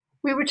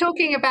We were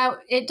talking about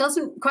it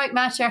doesn't quite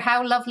matter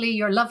how lovely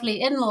your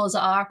lovely in-laws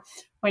are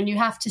when you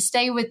have to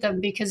stay with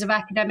them because of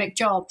academic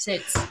jobs.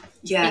 It's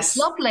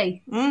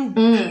lovely.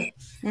 Lovely.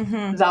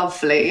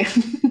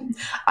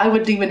 I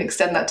would even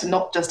extend that to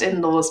not just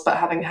in-laws, but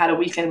having had a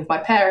weekend with my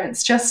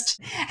parents. Just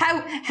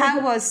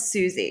how was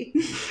Susie?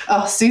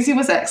 Oh, Susie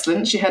was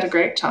excellent. She had a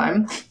great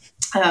time.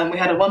 We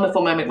had a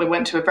wonderful moment. We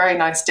went to a very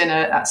nice dinner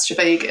at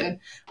Stravagan,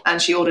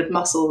 and she ordered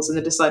mussels and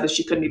then decided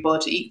she couldn't be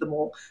bothered to eat them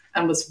all,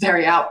 and was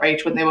very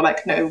outraged when they were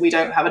like, "No, we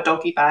don't have a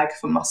doggy bag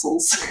for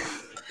mussels."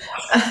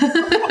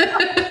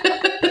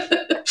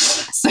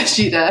 So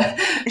she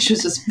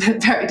was just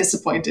very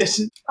disappointed.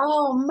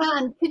 Oh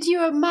man, could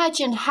you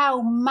imagine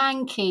how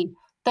manky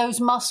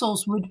those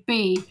mussels would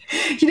be?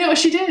 You know what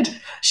she did?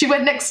 She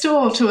went next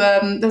door to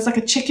there's like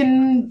the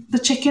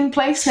chicken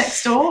place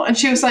next door, and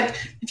she was like,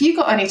 "Have you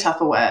got any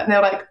Tupperware?" And they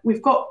were like,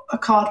 "We've got a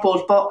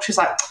cardboard box." She's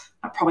like,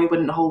 "I probably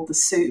wouldn't hold the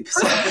soup,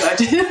 so what would I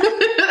do?"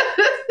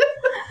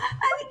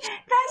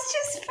 That's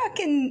just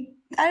fucking,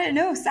 I don't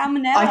know,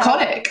 salmonella.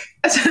 Iconic.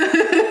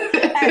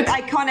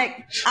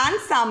 Iconic and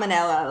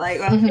salmonella, like,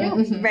 well,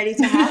 ready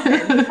to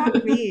happen.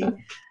 Fuck me.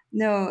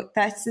 No,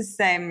 that's the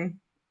same.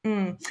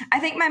 I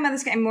think my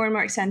mother's getting more and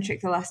more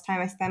eccentric the last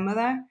time I spend with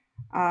her.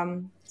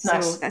 So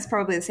Nice. That's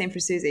probably the same for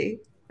Susie.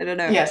 I don't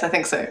know. Yes, I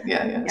think so.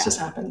 Yeah. It just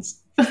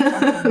happens.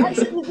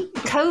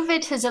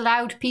 COVID has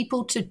allowed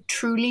people to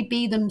truly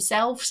be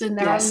themselves in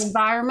their own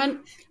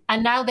environment,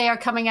 and now they are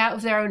coming out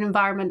of their own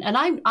environment. And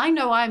I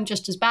know I'm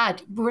just as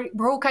bad.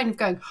 We're all kind of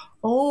going,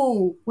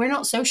 oh, we're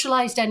not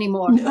socialized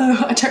anymore.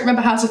 No, I don't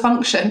remember how to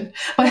function.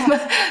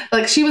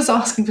 Like, she was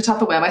asking for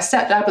Tupperware. My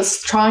stepdad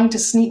was trying to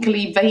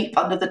sneakily vape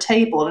under the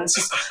table, and it's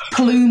just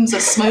plumes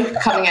of smoke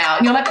coming out.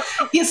 And you're like,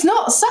 it's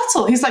not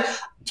subtle. He's like,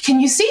 can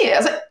you see it? I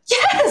was like,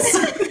 yes,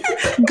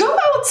 go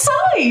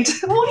outside.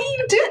 What are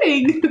you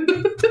doing?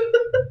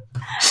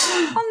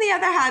 On the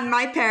other hand,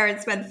 my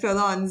parents went full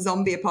on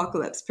zombie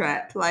apocalypse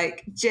prep.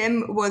 Like,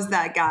 Jim was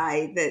that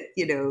guy that,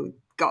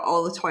 got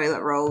all the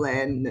toilet roll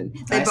in, and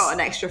they bought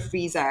an extra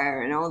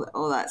freezer and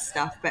all that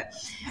stuff. But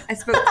I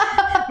spoke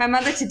my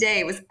mother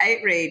today was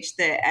outraged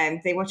that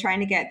they were trying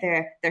to get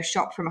their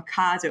shop from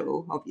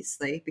Ocado,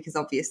 obviously,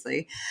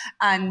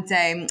 and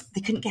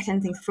they couldn't get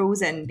anything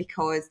frozen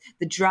because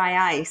the dry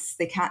ice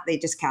they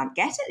just can't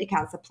get it, they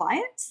can't supply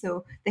it.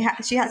 So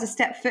she had to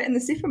step foot in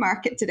the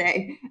supermarket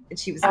today, and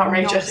she was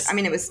outrageous. I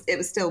mean, it was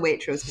still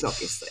Waitrose,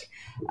 obviously.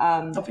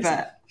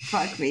 But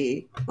fuck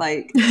me,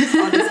 like,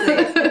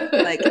 honestly,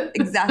 like,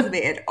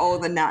 exacerbated all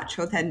the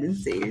natural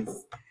tendencies.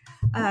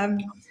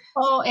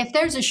 If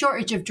there's a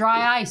shortage of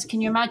dry ice,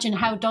 can you imagine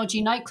how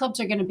dodgy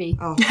nightclubs are going to be?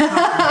 Oh,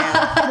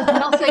 fuck With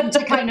nothing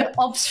to kind of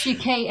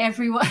obfuscate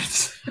everyone.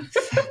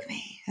 Fuck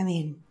me. I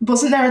mean,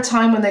 wasn't there a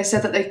time when they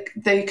said that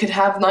they could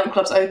have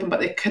nightclubs open but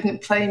they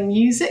couldn't play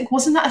music?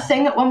 Wasn't that a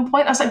thing at one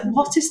point? I was like,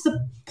 what is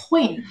the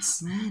point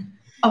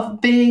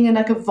of being in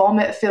like a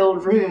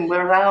vomit-filled room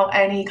without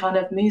any kind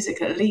of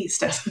music at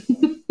least?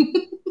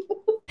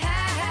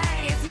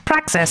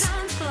 Praxis.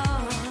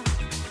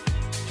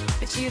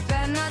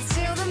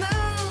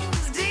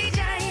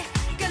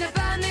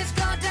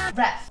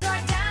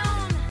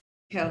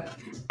 Cool.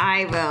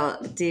 I will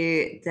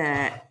do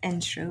the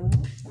intro.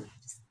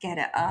 Just get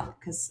it up,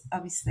 because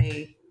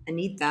obviously I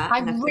need that. I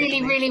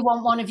really, really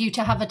want one of you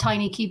to have a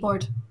tiny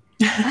keyboard.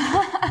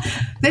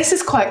 This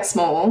is quite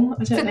small.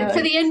 I don't know.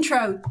 For the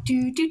intro.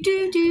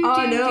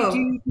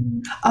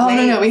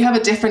 No, we have a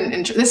different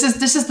intro. This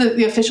is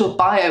the official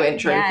bio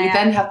intro. We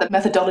then have the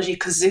methodology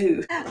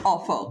kazoo.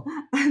 Awful.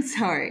 I'm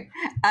sorry.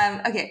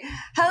 Okay.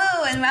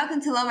 Hello and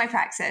welcome to Love My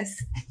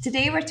Praxis.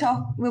 Today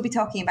we'll be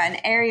talking about an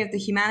area of the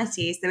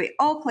humanities that we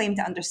all claim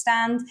to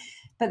understand,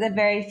 but that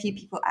very few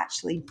people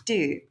actually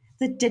do: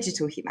 the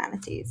digital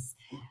humanities.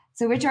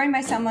 So we're joined by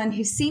someone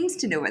who seems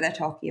to know what they're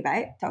talking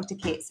about, Dr.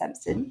 Kate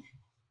Simpson,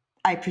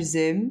 I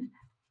presume.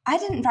 I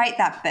didn't write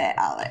that bit,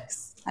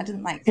 Alex. I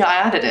didn't like that. Yeah, I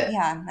added it.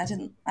 Yeah,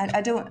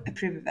 I don't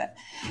approve of it.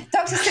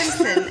 Dr.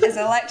 Simpson is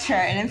a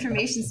lecturer in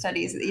information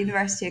studies at the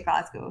University of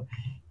Glasgow.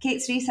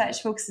 Kate's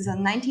research focuses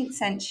on 19th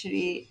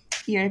century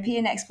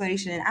European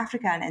exploration in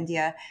Africa and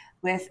India,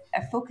 with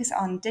a focus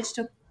on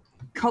digital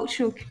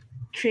cultural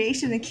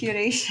creation and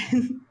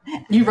curation.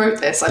 You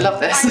wrote this. I love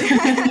this.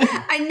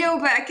 I know,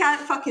 but I can't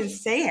fucking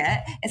say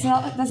it. There's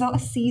a lot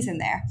of C's in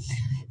there.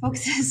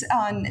 Focuses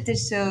on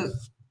digital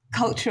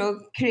cultural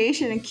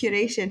creation and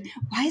curation.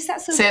 Why is that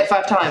so? Say it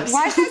 5 times.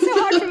 Why is that so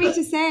hard for me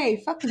to say?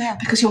 Fucking hell.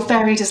 Because you're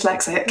very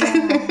dyslexic.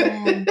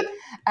 Oh,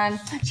 and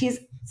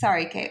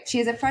Sorry, Kate. She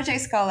is a project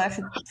scholar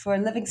for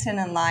Livingston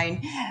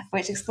Online,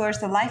 which explores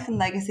the life and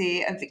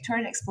legacy of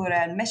Victorian explorer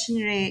and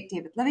missionary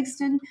David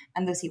Livingstone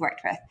and those he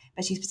worked with.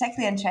 But she's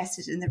particularly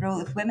interested in the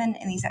role of women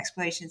in these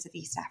explorations of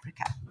East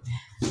Africa.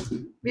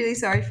 Really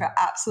sorry for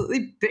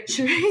absolutely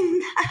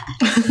butchering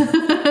that.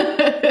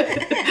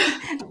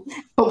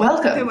 But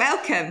welcome. But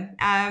welcome.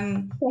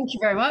 Thank you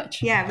very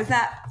much. Yeah, was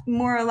that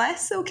more or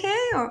less okay?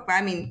 Or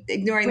I mean,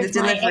 ignoring With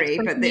the delivery,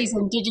 my but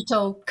in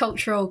digital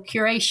cultural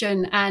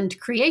curation and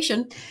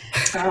creation.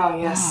 Oh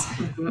yes.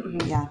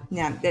 Yeah.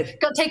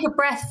 Got to take a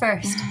breath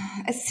first.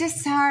 It's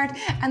just hard,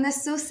 and they're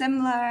so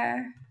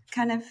similar,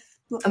 kind of.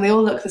 And they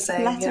all look the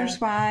same, letters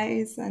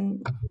wise.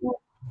 And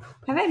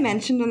have I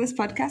mentioned on this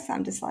podcast that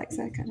I'm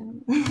dyslexic? I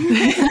don't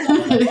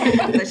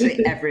know.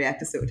 Literally every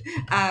episode.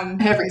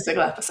 Every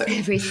single episode.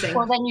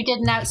 Well, then you did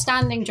an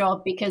outstanding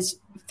job, because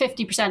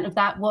 50% of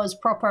that was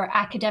proper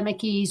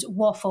academic-ese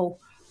waffle.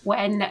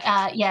 When,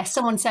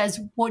 someone says,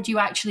 what do you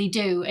actually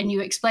do? And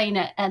you explain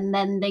it, and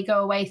then they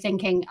go away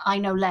thinking, I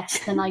know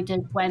less than I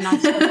did when I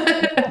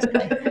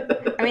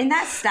started. I mean,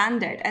 that's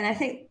standard. And I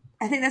think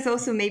that's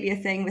also maybe a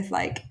thing with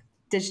like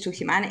digital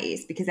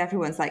humanities, because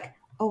everyone's like,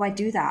 oh, I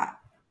do that.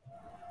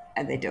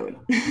 And they don't.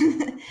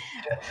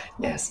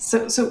 Yes.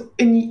 So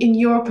in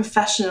your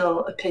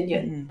professional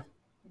opinion,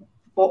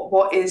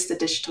 what is the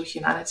digital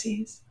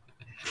humanities?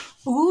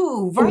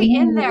 Ooh,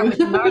 in there with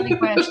the gnarly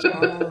question.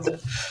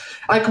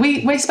 Like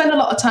we spend a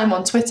lot of time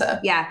on Twitter.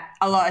 Yeah,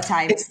 a lot of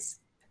time.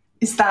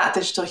 Is that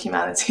digital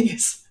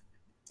humanities?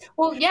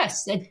 Well,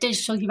 yes,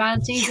 digital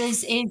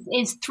humanities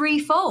is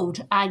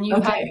threefold, and you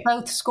have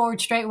both scored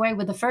straight away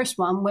with the first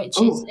one,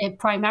 which is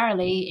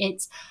primarily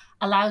it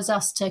allows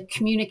us to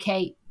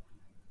communicate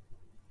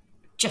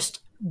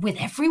just with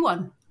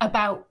everyone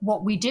about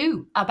what we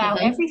do,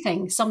 about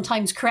everything,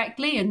 sometimes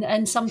correctly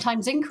and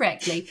sometimes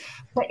incorrectly,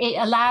 but it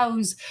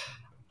allows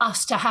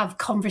us to have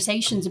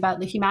conversations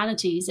about the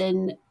humanities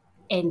in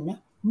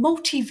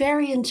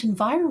multivariant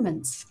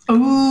environments.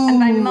 Ooh. And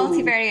by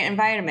multivariant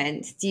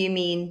environment, do you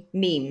mean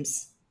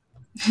memes?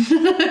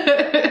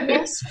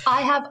 Yes,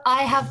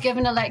 I have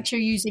given a lecture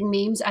using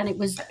memes, and it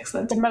was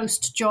the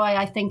most joy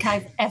I think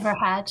I've ever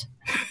had.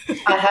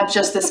 I have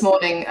just this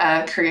morning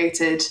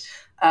created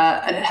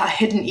a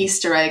hidden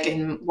Easter egg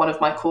in one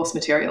of my course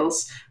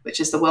materials, which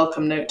is the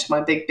welcome note to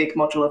my big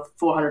module of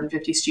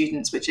 450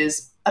 students, which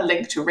is a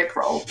link to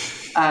Rickroll.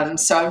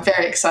 So I'm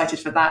very excited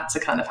for that to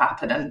kind of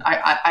happen. And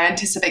I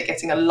anticipate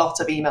getting a lot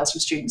of emails from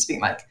students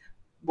being like,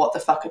 what the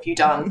fuck have you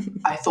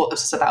done? I thought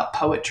this was about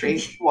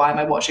poetry. Why am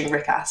I watching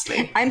Rick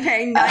Astley? I'm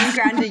paying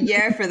 $9,000 a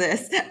year for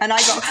this, and I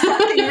got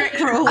fucking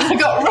Rickrolled. I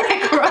got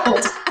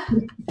Rickrolled.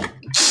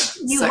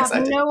 You have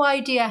no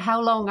idea how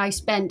long I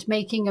spent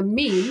making a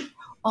meme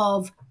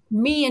of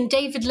me and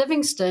David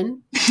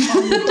Livingston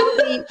on the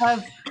body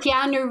of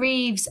Keanu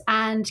Reeves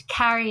and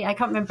Carrie, I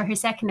can't remember her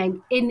second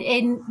name,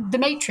 in The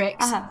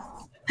Matrix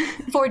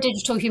for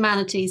digital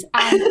humanities.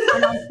 And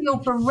I feel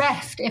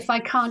bereft if I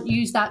can't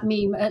use that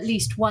meme at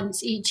least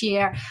once each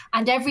year.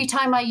 And every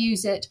time I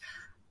use it,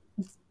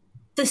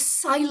 the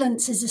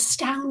silence is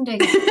astounding.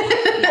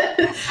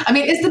 I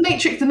mean, is the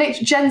Matrix,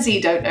 Gen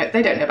Z don't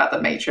know about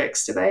the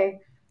Matrix, do they?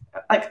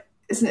 Like,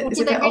 isn't it?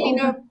 Do they really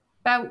know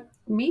about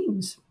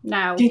memes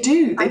now? They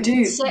do.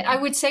 I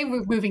would say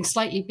we're moving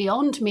slightly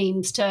beyond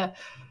memes to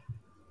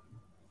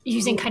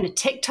using kind of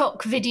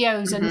TikTok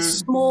videos and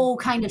small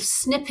kind of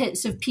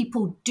snippets of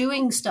people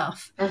doing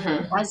stuff,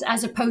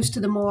 as opposed to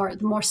the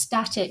more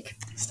static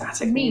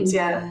memes.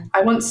 Yeah,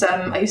 I once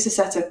I used to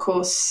set a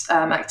course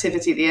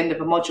activity at the end of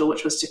a module,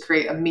 which was to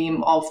create a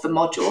meme of the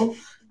module.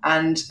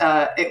 And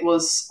it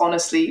was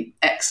honestly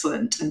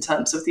excellent in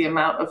terms of the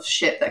amount of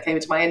shit that came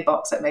into my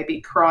inbox that made me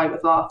cry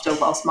with laughter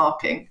whilst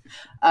marking.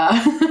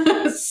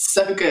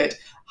 So good.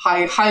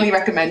 Highly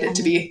recommend it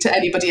to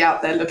anybody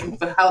out there looking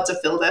for how to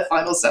fill their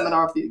final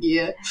seminar of the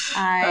year.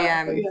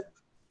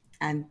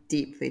 I'm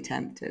deeply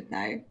tempted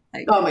now.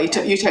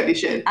 You totally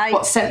should.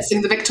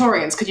 Sensing the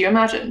Victorians? Could you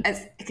imagine?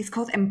 It's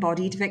called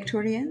Embodied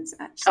Victorians,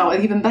 actually. Oh,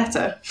 even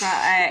better.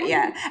 But,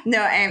 yeah.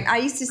 No, I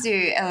used to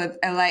do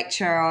a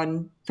lecture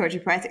on poetry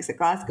poetics at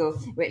Glasgow,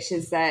 which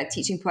is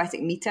teaching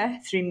poetic meter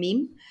through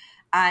meme.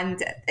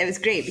 And it was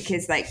great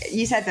because, like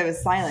you said, there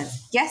was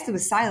silence. Yes, there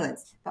was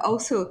silence, but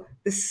also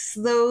the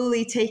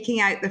slowly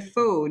taking out the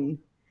phone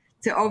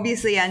to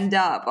obviously end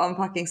up on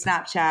fucking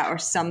Snapchat or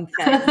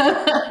something.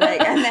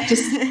 And then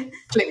just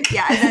click.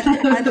 Yeah,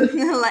 and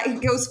then like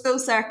it goes full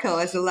circle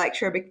as the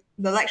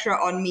lecturer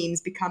on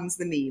memes becomes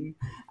the meme.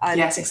 And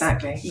yes,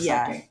 exactly.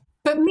 Yeah.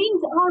 But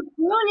memes are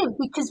brilliant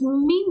because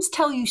memes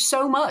tell you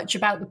so much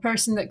about the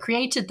person that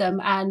created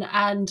them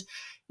and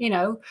you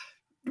know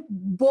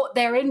what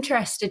they're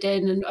interested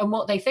in and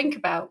what they think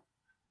about.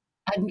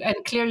 And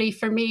clearly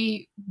for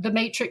me, The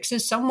Matrix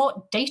is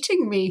somewhat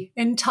dating me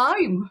in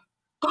time.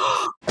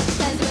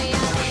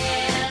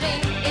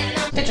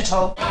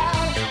 Digital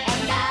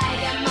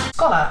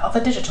scholar of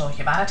the digital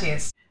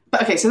humanities.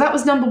 But okay, so that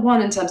was number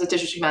one in terms of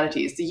digital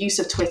humanities, the use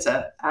of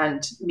Twitter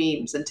and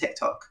memes and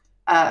TikTok.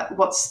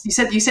 You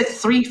said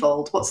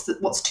threefold.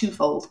 What's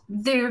twofold?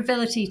 Their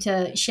ability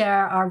to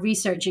share our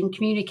research and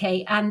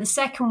communicate. And the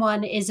second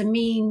one is a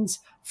means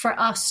for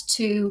us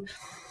to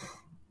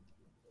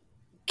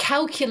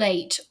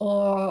calculate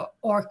or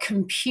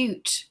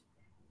compute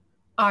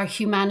our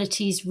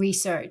humanities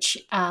research,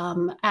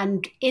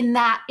 and in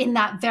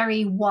that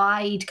very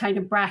wide kind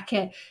of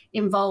bracket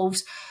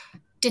involves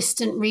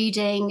distant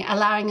reading,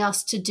 allowing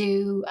us to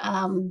do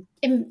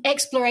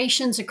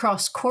explorations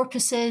across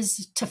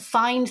corpuses to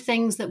find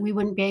things that we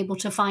wouldn't be able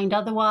to find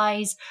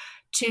otherwise,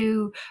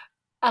 to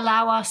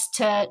allow us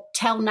to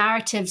tell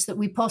narratives that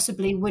we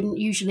possibly wouldn't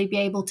usually be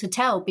able to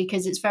tell,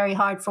 because it's very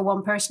hard for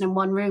one person in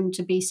one room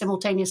to be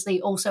simultaneously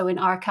also in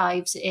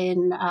archives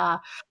in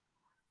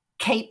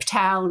Cape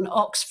Town,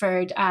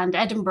 Oxford, and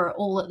Edinburgh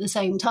all at the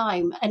same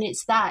time. And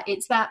it's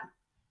that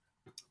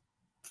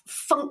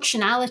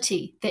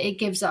functionality that it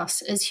gives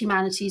us as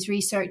humanities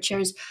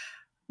researchers,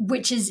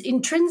 which is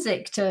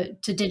intrinsic to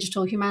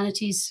digital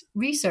humanities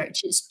research.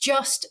 It's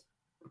just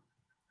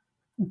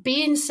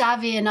being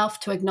savvy enough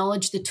to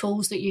acknowledge the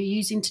tools that you're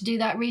using to do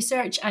that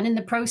research, and in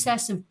the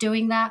process of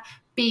doing that,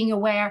 being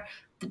aware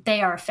that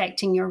they are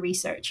affecting your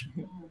research.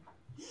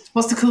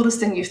 What's the coolest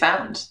thing you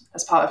found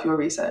as part of your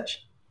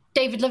research?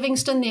 David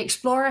Livingstone, the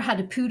explorer, had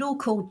a poodle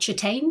called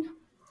Chitane.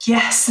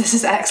 Yes, this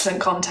is excellent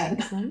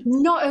content.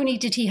 Not only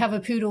did he have a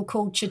poodle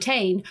called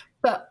Chitane,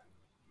 but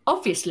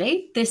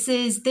obviously this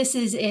is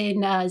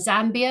in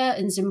Zambia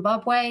and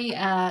Zimbabwe,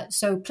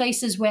 so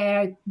places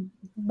where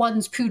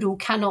one's poodle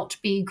cannot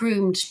be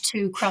groomed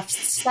to Crufts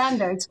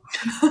standards.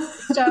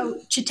 So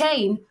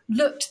Chitane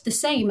looked the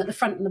same at the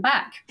front and the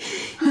back.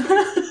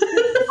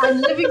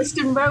 And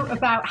Livingstone wrote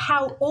about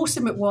how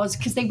awesome it was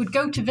because they would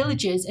go to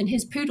villages and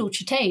his poodle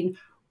Chitane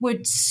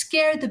would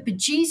scare the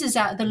bejesus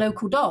out of the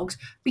local dogs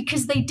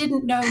because they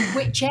didn't know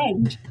which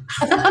end.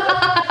 So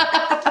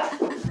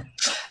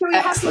we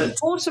have this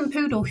awesome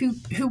poodle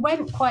who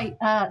went quite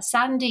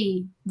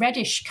sandy,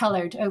 reddish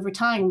coloured over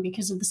time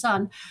because of the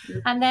sun.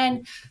 And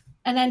then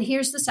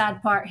here's the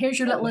sad part. Here's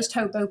your littlest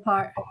hobo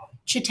part.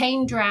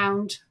 Chitane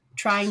drowned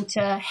trying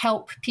to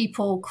help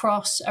people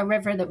cross a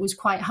river that was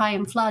quite high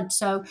in flood.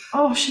 So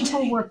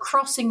people were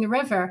crossing the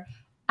river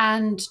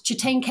and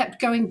Chitane kept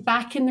going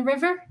back in the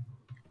river.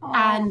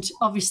 And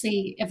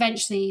obviously,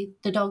 eventually,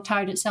 the dog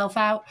tired itself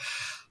out.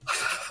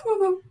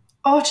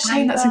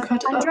 Chitane, that's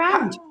incredible. And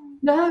drowned.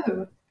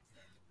 No.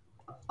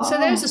 So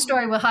there's a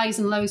story with highs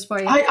and lows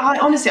for you. I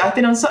honestly, I've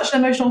been on such an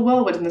emotional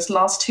whirlwind in this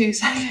last 2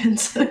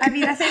 seconds. I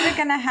mean, I think we're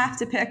going to have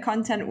to put a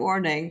content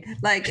warning.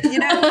 Like, you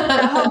know,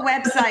 the whole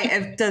website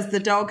of Does the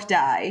Dog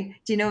Die?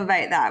 Do you know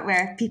about that?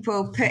 Where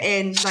people put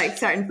in, like,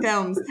 certain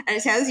films and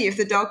it tells you if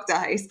the dog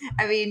dies.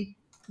 I mean,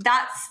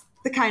 that's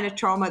the kind of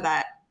trauma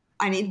that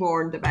I need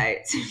warned about,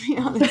 to be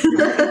honest.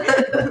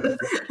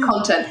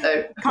 Content,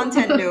 though.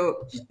 Content, no,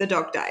 the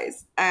dog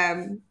dies.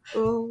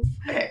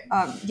 Okay.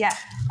 Yeah.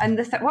 And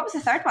what was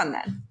the third one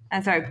then?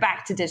 And sorry,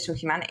 back to digital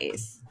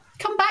humanities.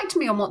 Come back to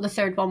me on what the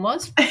third one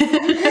was.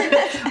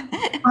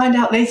 Find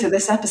out later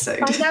this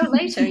episode. Find out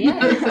later,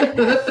 yeah.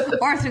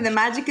 Or through the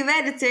magic of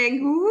editing.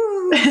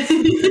 Ooh.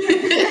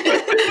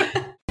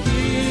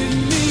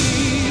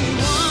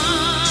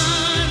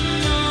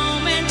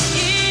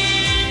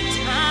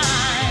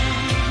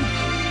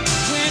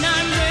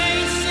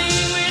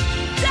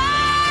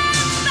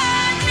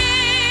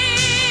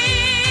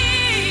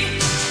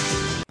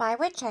 By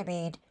which I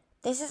mean,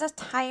 this is a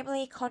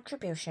timely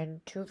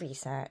contribution to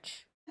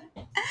research.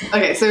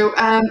 Okay, so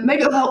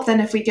maybe it'll help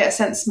then if we get a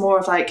sense more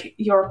of like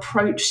your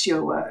approach to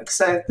your work.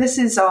 So this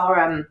is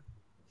our,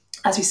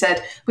 as we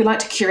said, we like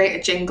to curate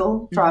a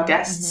jingle for our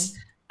guests.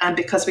 And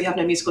because we have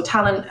no musical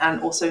talent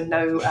and also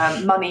no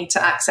money to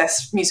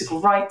access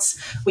musical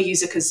rights, we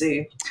use a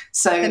kazoo.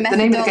 So the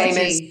name of the game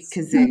is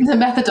kazoo. The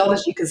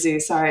methodology kazoo,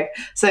 sorry.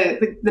 So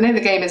the name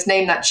of the game is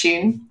Name That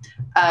Tune.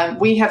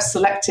 We have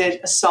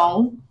selected a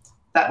song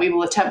that we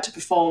will attempt to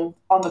perform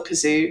on the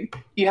kazoo.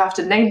 You have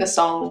to name the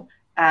song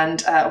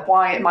and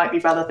why it might be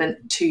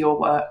relevant to your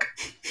work.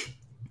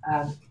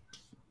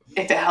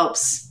 If it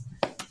helps,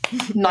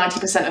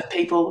 90% of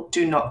people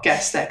do not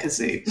guess their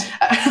kazoo.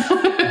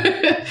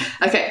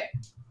 Okay,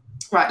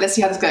 right, let's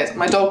see how this goes.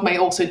 My dog may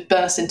also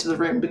burst into the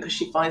room because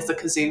she finds the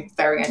kazoo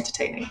very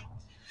entertaining.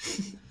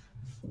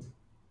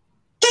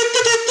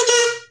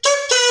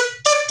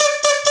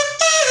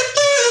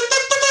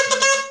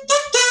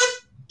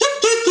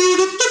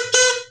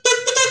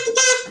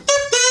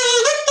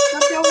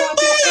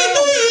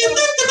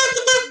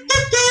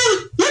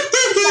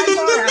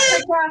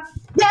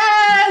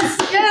 Yes!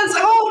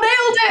 Oh,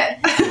 nailed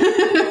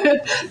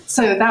it!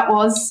 So that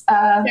was...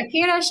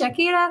 Shakira.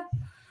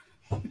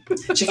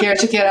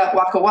 Shakira,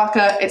 Waka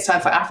Waka, It's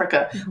Time for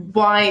Africa.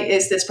 Why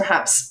is this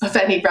perhaps of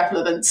any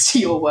relevance to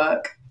your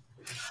work?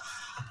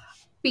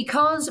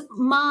 Because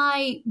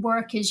my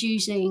work is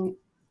using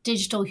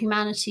digital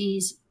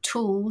humanities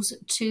tools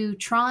to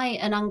try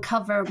and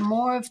uncover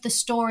more of the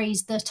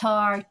stories that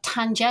are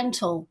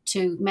tangential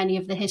to many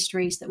of the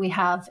histories that we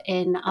have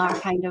in our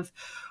kind of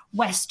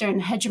Western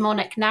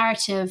hegemonic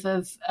narrative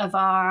of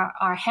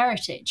our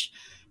heritage.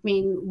 I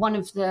mean, one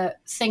of the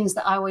things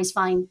that I always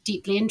find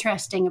deeply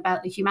interesting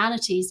about the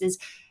humanities is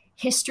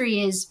history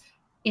is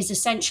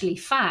essentially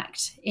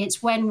fact.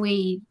 It's when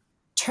we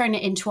turn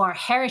it into our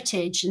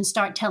heritage and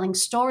start telling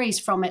stories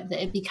from it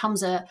that it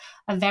becomes a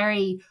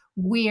very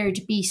weird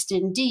beast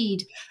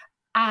indeed.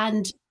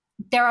 And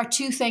there are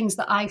two things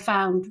that I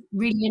found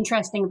really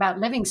interesting about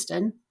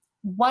Livingstone.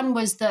 One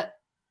was that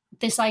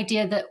this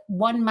idea that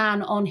one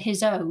man on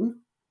his own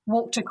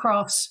walked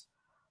across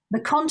the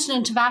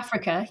continent of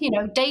Africa,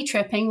 day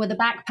tripping with a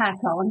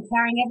backpack on,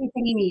 carrying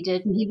everything he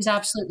needed, and he was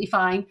absolutely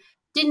fine,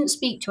 didn't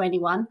speak to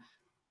anyone,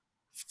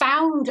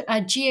 found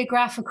a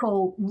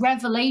geographical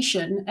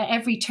revelation at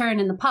every turn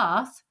in the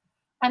path,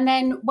 and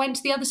then went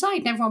to the other side.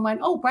 And everyone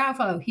went, oh,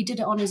 bravo, he did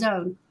it on his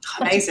own.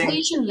 Amazing. But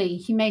occasionally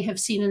he may have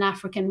seen an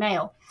African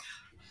male.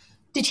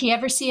 Did he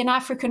ever see an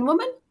African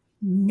woman?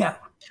 No.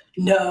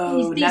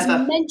 No, These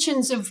never.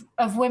 mentions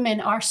of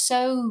women are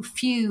so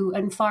few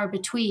and far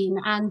between.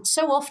 And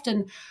so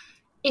often,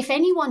 if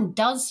anyone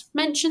does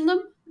mention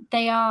them,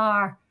 they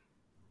are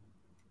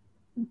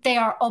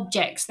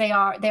objects. They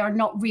are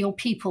not real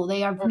people.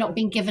 They have not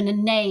been given a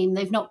name.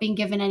 They've not been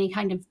given any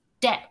kind of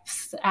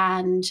depth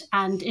and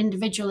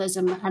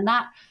individualism. And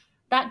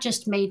that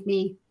just made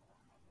me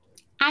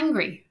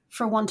angry,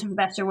 for want of a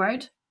better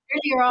word.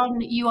 Earlier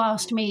on, you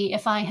asked me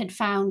if I had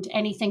found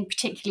anything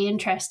particularly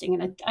interesting,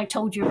 and I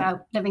told you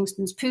about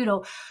Livingstone's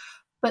poodle.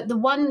 But the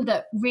one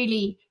that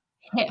really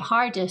hit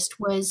hardest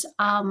was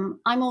I'm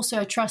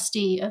also a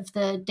trustee of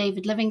the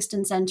David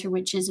Livingstone Centre,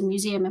 which is a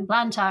museum in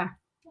Blantyre.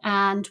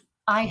 And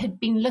I had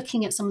been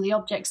looking at some of the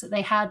objects that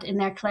they had in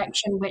their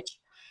collection, which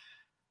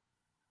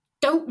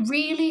don't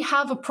really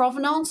have a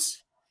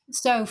provenance.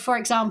 So, for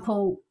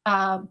example,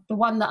 the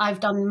one that I've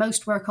done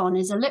most work on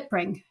is a lip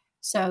ring.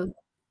 So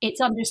its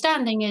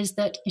understanding is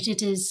that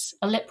it is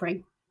a lip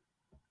ring.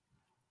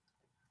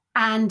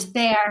 And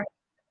there,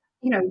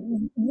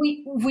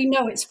 we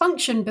know its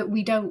function, but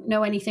we don't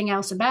know anything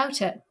else about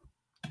it.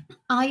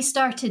 I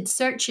started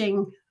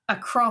searching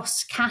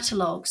across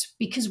catalogues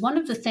because one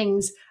of the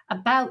things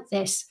about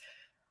this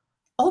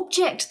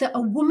object that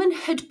a woman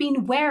had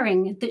been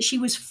wearing that she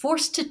was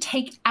forced to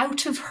take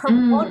out of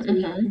her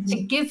body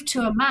to give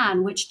to a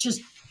man, which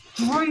just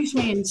drives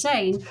me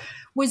insane,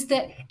 was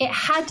that it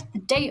had the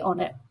date on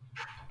it.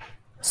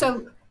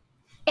 So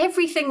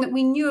everything that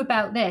we knew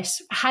about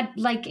this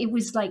it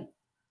was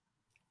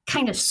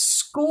kind of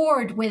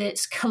scored with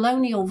its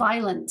colonial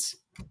violence.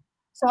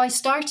 So I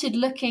started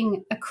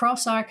looking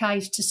across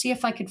archives to see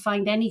if I could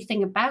find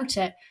anything about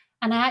it.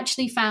 And I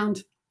actually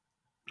found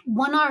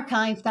one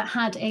archive that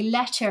had a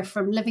letter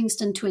from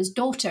Livingstone to his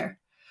daughter,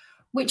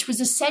 which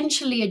was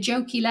essentially a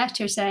jokey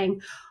letter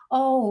saying,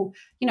 oh,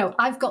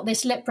 I've got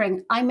this lip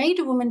ring. I made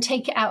a woman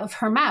take it out of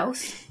her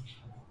mouth.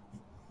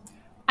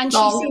 And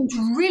she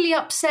seemed really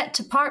upset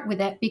to part with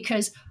it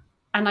because,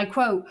 and I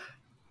quote,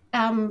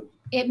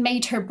 it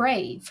made her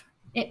brave.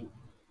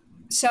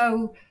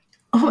 Oh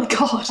my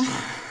God.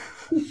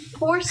 He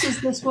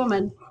forces this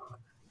woman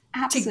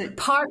to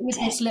part with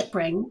this lip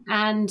ring.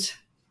 And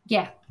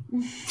yeah.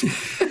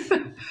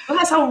 Well,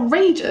 that's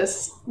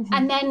outrageous.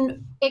 And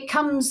then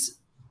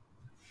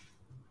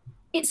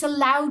it's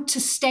allowed to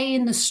stay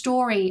in the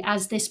story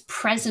as this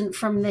present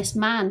from this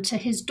man to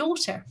his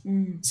daughter.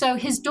 So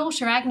his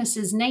daughter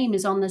Agnes's name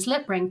is on this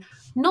lip ring,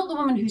 not the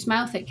woman whose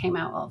mouth it came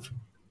out of.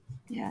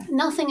 Yeah.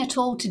 Nothing at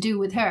all to do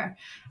with her.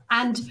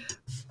 And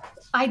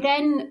I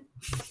then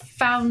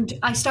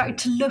I started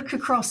to look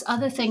across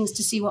other things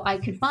to see what I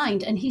could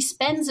find. And he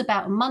spends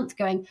about a month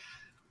going,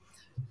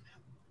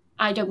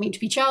 I don't mean to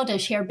be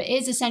childish here, but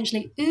is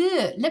essentially,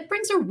 lip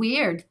rings are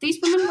weird. These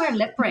women wear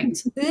lip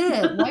rings.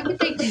 Why would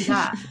they do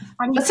that?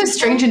 And that's so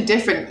strange and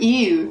different.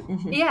 Ew.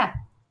 Yeah.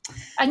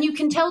 And you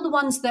can tell the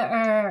ones that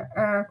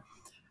are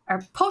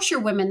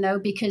posher women, though,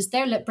 because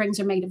their lip rings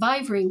are made of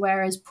ivory,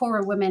 whereas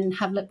poorer women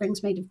have lip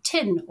rings made of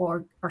tin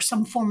or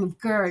some form of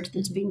gourd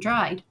that's been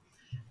dried.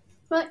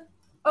 But,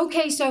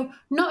 okay, so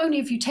not only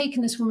have you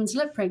taken this woman's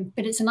lip ring,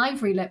 but it's an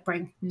ivory lip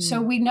ring. So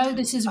we know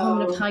this is a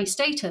woman of high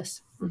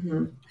status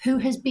who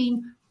has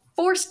been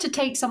forced to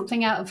take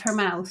something out of her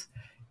mouth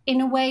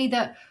in a way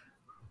that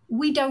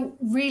we don't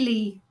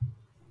really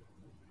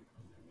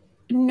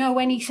know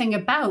anything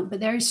about,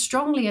 but there is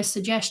strongly a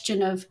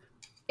suggestion of,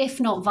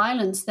 if not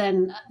violence,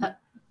 then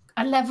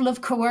a level of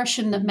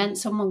coercion that meant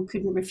someone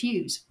couldn't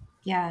refuse.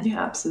 Yeah,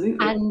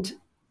 absolutely. And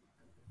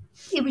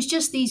it was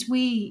just these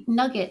wee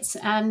nuggets.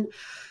 And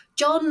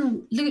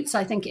John Lutz,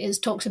 I think it is,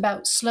 talks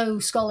about slow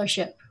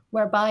scholarship,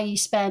 whereby you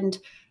spend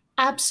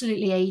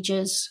absolutely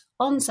ages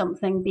on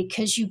something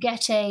because you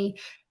get a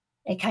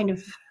kind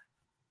of,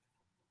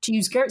 to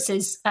use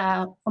Gertz's,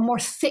 a more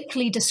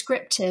thickly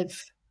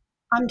descriptive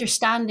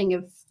understanding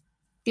of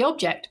the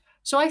object.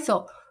 So I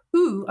thought,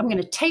 I'm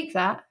going to take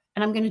that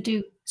and I'm going to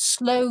do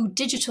slow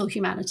digital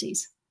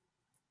humanities.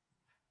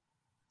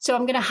 So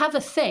I'm going to have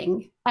a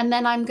thing, and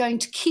then I'm going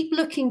to keep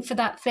looking for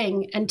that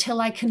thing until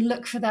I can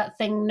look for that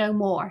thing no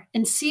more,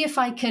 and see if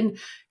I can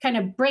kind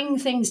of bring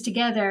things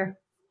together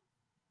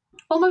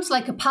almost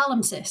like a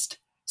palimpsest.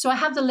 So I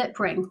have the lip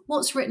ring.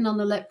 What's written on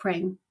the lip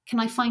ring?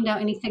 Can I find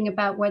out anything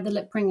about where the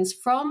lip ring is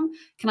from?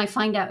 Can I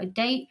find out a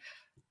date?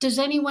 Does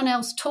anyone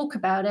else talk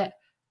about it?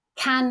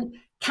 Can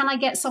I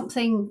get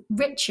something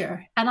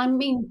richer? And I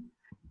mean,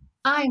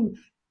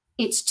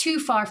 it's too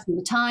far from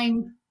the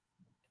time.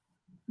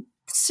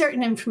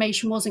 Certain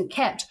information wasn't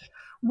kept.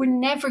 We're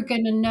never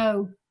going to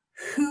know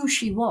who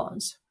she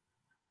was.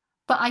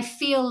 But I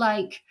feel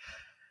like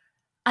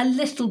a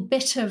little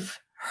bit of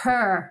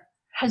her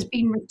has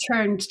been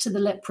returned to the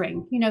lip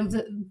ring. You know,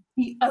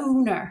 the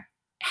owner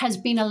has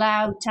been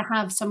allowed to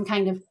have some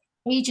kind of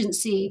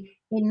agency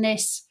in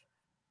this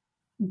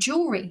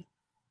jewelry.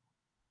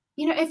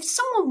 You know, if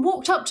someone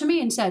walked up to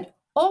me and said,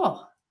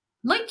 "Oh,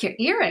 like your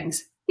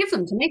earrings, give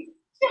them to me,"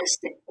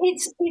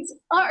 it's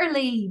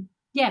utterly,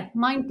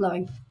 mind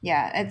blowing.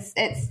 Yeah,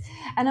 it's,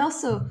 and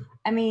also,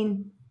 I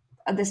mean,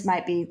 this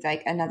might be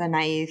like another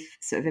naive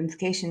sort of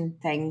implication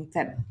thing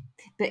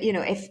but you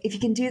know, if you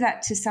can do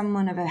that to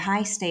someone of a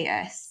high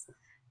status,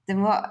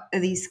 then what are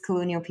these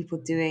colonial people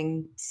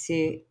doing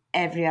to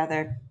every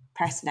other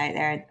person out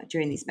there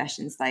during these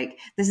missions? Like,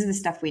 this is the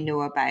stuff we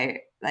know about.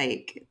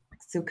 Like,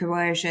 so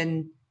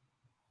coercion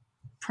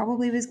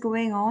probably was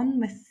going on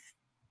with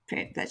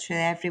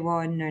literally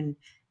everyone, and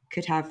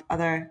could have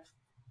other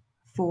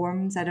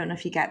forms. I don't know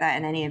if you get that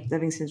in any of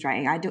Livingstone's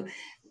writing.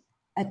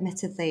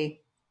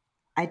 Admittedly,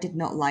 I did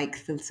not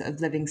like the sort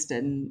of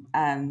Livingstone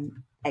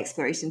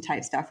exploration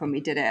type stuff when we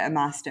did it at a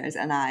master's,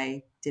 and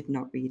I did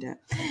not read it.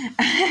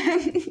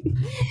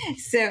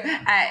 So,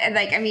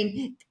 I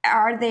mean,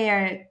 are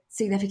there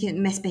significant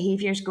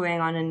misbehaviors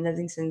going on in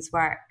Livingstone's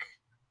work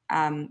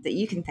that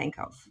you can think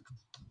of?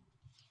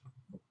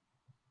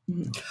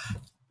 Do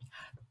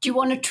you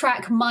want to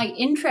track my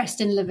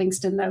interest in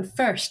Livingstone, though,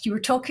 first? You were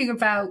talking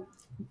about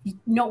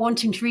not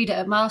wanting to read it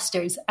at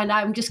masters, and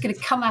I'm just going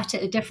to come at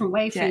it a different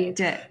way for you.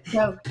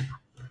 So,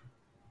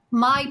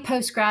 my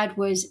postgrad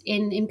was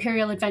in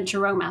Imperial Adventure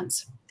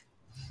Romance.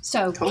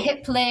 So cool.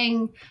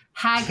 Kipling,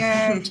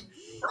 Haggard,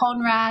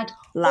 Conrad.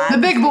 The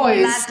big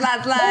boys.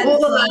 Lads. All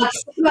the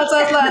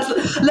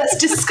lads. Let's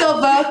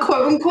discover,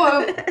 quote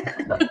unquote.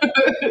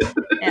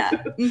 Yeah.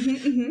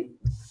 Mm-hmm.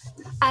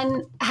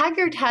 And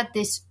Haggard had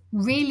this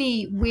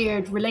really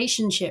weird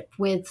relationship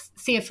with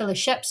Theophilus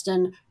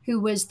Shepstone, who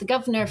was the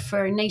governor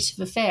for Native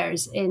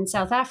Affairs in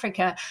South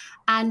Africa,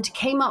 and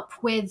came up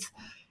with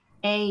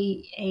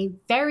a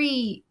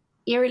very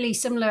eerily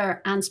similar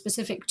and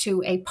specific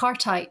to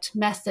apartheid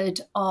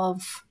method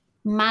of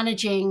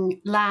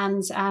managing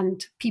lands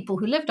and people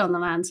who lived on the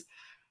lands.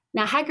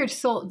 Now, Haggard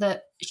thought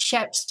that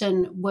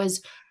Shepstone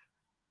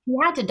he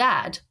had a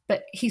dad,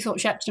 but he thought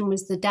Shepstone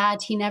was the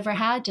dad he never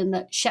had, and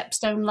that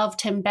Shepstone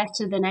loved him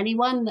better than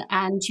anyone.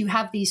 And you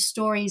have these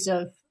stories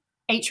of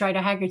H.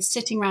 Rider Haggard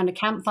sitting around a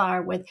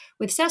campfire with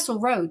Cecil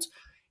Rhodes.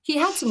 He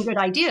had some good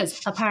ideas,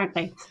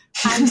 apparently.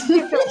 And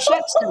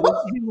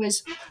Shepstone, who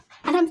was,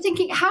 and I'm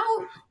thinking, how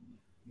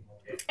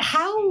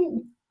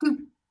do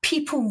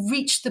people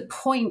reach the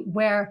point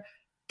where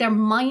their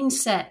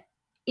mindset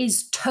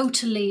is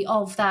totally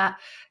of that,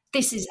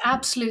 this is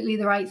absolutely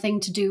the right thing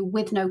to do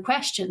with no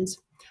questions?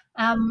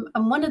 And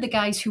one of the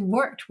guys who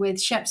worked with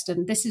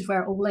Shepstone, this is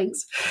where it all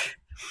links,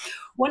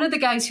 one of the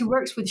guys who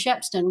works with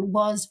Shepstone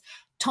was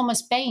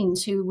Thomas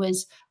Baynes, who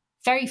was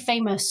very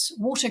famous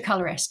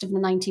watercolorist of the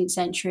 19th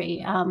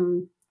century,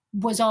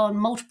 was on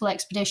multiple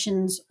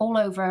expeditions all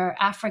over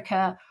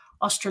Africa,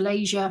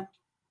 Australasia,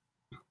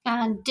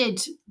 and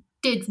did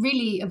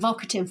really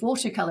evocative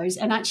watercolors,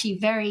 and actually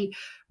very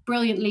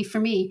brilliantly for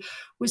me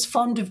was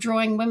fond of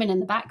drawing women in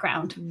the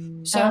background.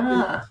 So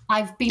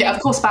I've been of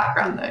course,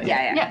 background though.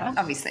 Yeah.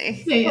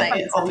 Obviously.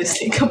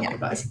 Obviously. Come on,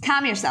 guys.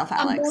 Calm yourself,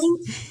 Alex.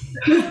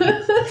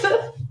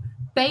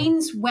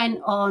 Baynes went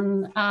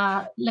on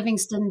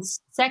Livingstone's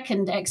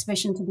second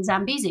expedition to the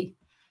Zambezi.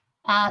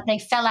 They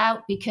fell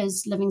out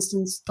because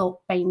Livingstone thought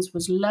Baynes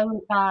was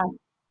low.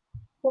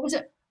 What was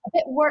it? A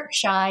bit work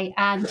shy.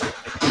 And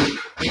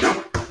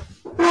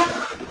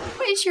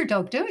what is your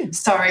dog doing?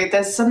 Sorry,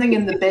 there's something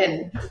in the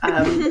bin.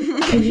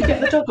 Can you get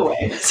the dog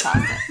away?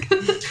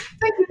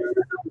 Thank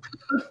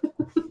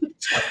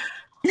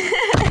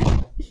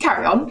you.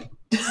 Carry on.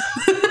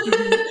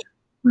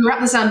 We were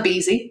at the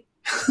Zambezi.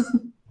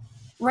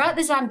 We're at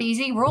the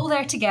Zambezi. We're all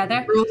there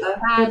together.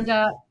 And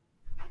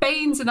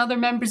Baynes and other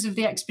members of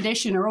the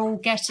expedition are all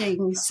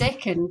getting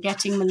sick and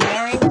getting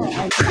malaria.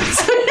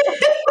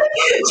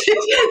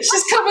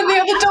 She's coming the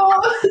other door.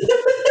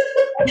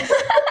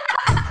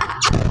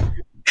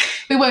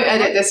 We won't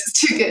edit this. It's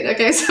too good.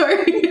 Okay,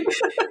 sorry.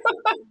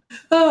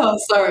 Oh,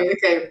 sorry.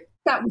 Okay.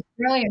 That was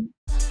brilliant.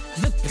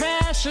 The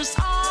pressure's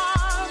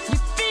on, you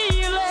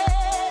feel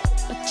it,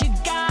 but you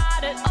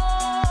got it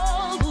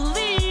all,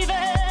 believe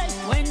it.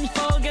 When you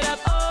fold it up,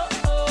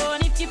 oh,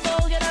 and if you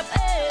fold it up,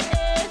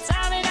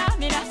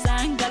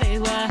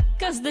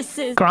 because this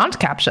is Grant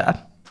capture.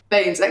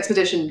 Baynes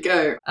expedition,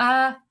 go.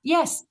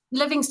 Yes,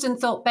 Livingstone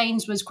thought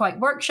Baynes was quite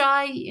work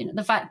shy. You know,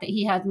 the fact that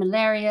he had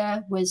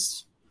malaria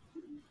was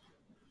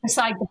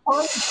beside the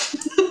point.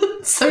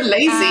 So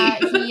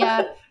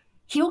lazy.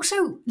 He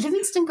also,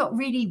 Livingstone got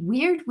really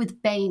weird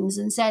with Baynes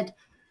and said,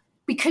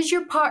 because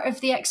you're part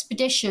of the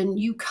expedition,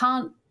 you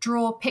can't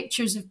draw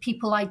pictures of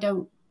people I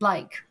don't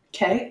like.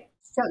 Okay.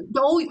 So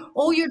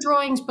all your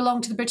drawings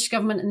belong to the British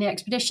government and the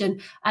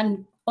expedition.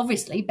 And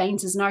obviously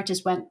Baynes as an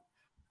artist went,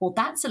 well,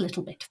 that's a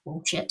little bit of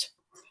bullshit.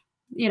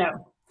 You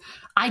know,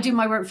 I do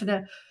my work for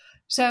the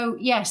So,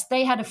 yes,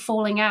 they had a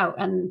falling out.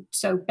 And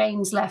so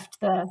Baines left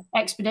the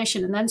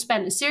expedition and then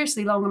spent a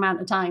seriously long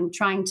amount of time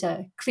trying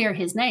to clear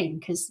his name,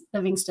 because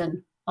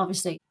Livingstone,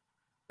 obviously.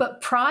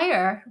 But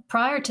prior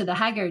to the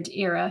Haggard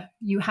era,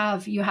 you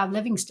have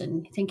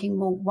Livingstone thinking,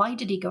 well, why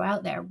did he go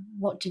out there?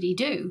 What did he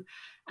do?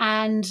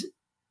 And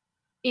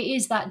it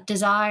is that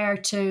desire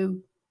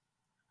to...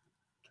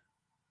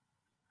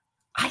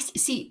 I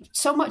see,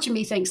 so much of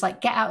me thinks,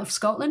 like, get out of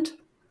Scotland.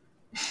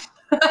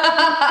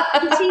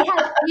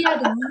 he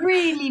had a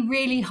really,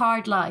 really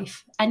hard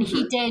life, and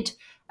he did.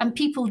 And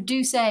people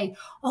do say,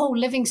 "Oh,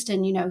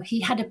 Livingstone,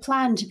 he had a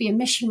plan to be a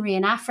missionary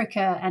in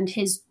Africa," and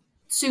his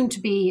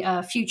soon-to-be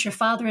future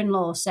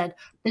father-in-law said,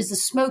 "There's the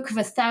smoke of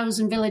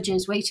 1,000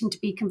 villages waiting to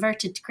be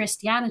converted to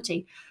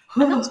Christianity."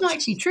 And that's not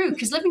actually true,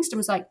 because Livingstone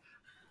was like,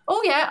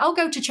 "Oh yeah, I'll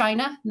go to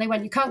China," and they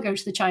went, "You can't go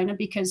to the China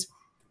because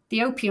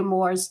the Opium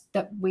Wars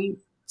that we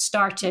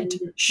started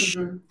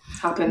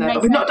happened there,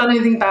 but we've not done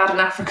anything bad in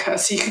Africa,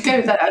 so you could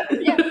go there."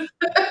 Yeah.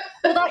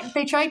 Well,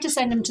 they tried to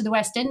send him to the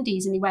West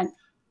Indies, and he went,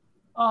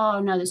 "Oh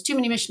no, there's too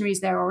many missionaries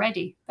there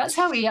already." That's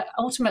how he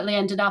ultimately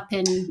ended up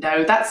in...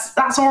 No,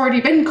 that's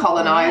already been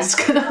colonized.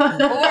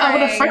 I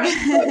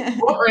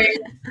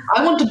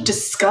want to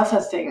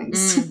discover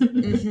things.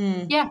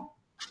 Yeah.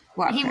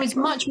 He was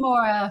much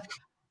more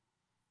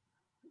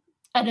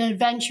an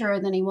adventurer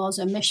than he was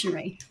a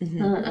missionary.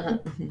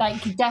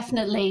 Like,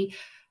 definitely,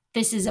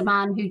 this is a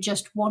man who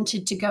just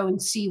wanted to go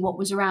and see what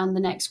was around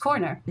the next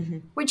corner,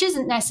 which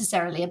isn't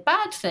necessarily a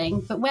bad thing.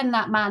 But when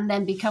that man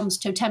then becomes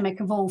totemic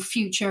of all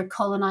future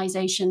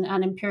colonization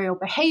and imperial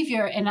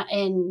behavior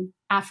in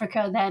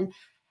Africa, then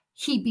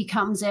he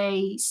becomes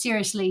a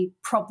seriously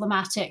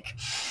problematic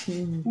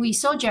wee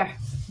sodger.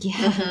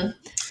 Yeah.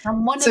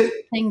 And one of the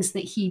things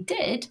that he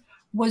did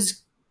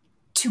was,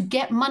 to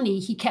get money,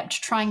 he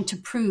kept trying to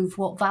prove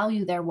what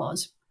value there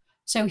was.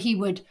 So he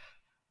would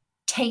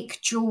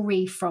take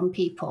jewelry from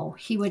people.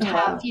 He would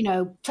have,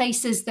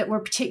 places that were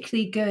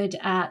particularly good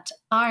at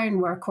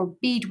ironwork or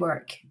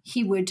beadwork.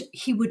 He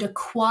would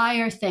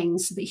acquire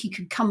things so that he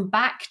could come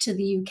back to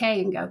the UK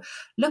and go,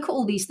 "Look at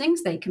all these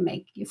things they can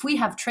make. If we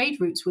have trade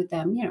routes with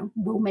them,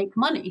 we'll make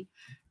money."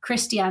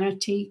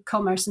 Christianity,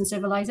 commerce, and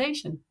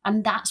civilization.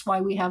 And that's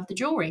why we have the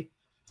jewelry.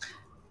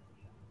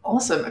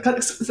 Awesome.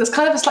 It's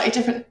kind of a slightly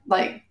different,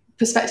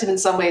 perspective in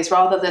some ways,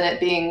 rather than it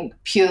being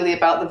purely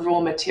about the raw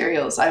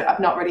materials. I've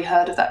not really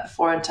heard of that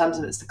before, in terms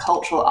of it's the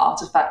cultural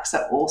artifacts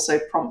that also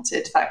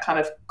prompted that kind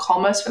of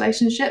commerce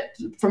relationship.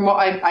 From what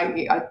I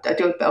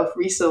do a bit of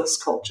resource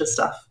culture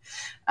stuff.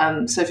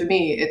 So for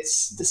me,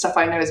 it's the stuff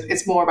I know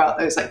it's more about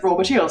those raw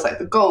materials, like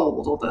the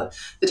gold or the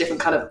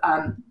different kind of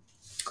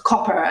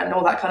copper and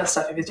all that kind of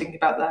stuff. If you're thinking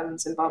about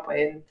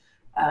Zimbabwe and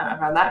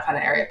around that kind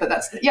of area. But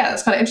that's kind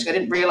of interesting. I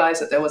didn't realize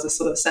that there was a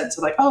sort of sense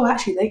of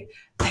actually they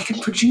can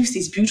produce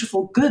these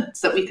beautiful goods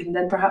that we can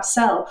then perhaps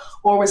sell.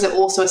 Or was it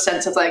also a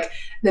sense of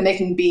they're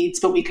making beads,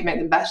 but we can make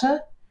them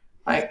better?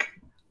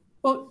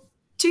 Well,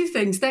 two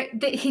things.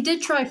 He did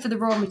try for the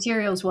raw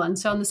materials one.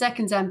 So on the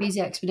second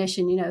Zambezi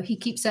expedition, he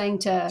keeps saying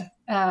to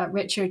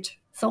Richard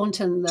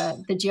Thornton,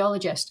 the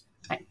geologist,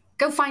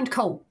 "Go find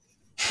coal."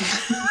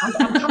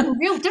 I'm having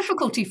real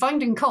difficulty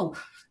finding coal.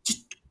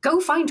 Go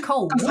find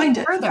coal. Go find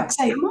it. Further.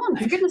 Come on,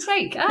 for goodness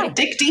sake.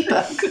 Dig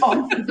deeper. Come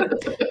on.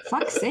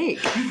 Fuck's sake.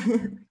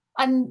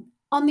 And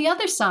on the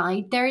other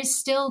side, there is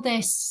still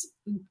this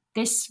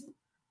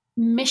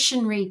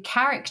missionary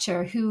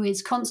character who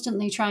is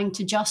constantly trying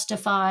to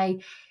justify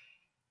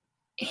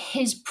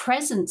his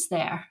presence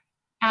there.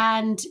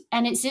 And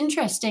it's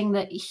interesting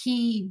that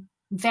he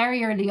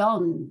very early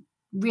on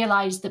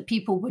realized that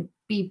people would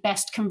be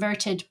best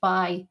converted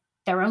by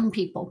their own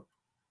people.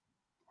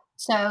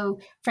 So,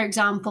 for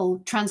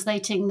example,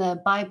 translating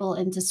the Bible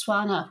into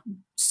Tswana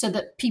so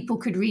that people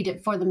could read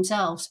it for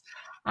themselves,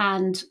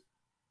 and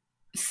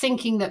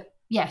thinking that,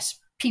 yes,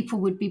 people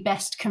would be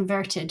best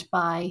converted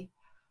by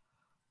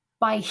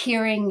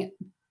hearing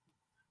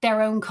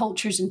their own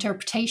culture's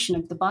interpretation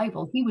of the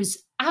Bible. He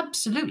was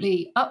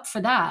absolutely up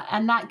for that.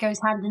 And that goes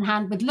hand in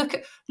hand with look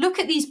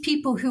at these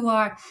people who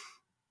are...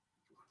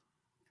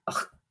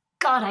 Oh,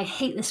 God, I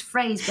hate this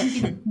phrase, but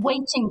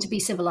waiting to be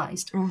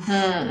civilized.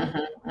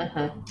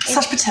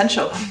 Such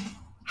potential.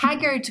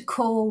 Haggard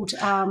called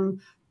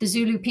the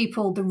Zulu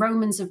people the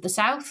Romans of the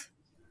South,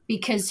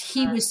 because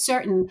he was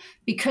certain,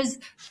 because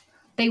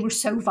they were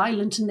so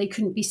violent and they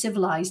couldn't be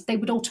civilized, they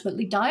would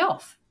ultimately die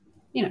off.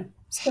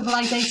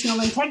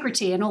 Civilizational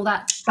integrity and all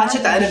that. I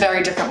took that in a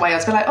very different way. I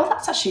was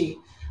that's actually,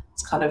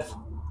 it's kind of,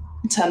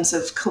 in terms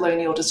of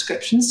colonial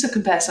descriptions, to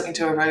compare something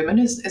to a Roman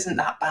isn't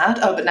that bad.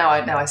 Oh, but now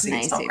I see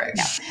it's not great.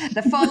 Yeah.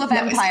 The fall of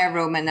Empire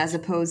Roman as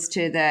opposed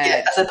to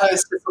as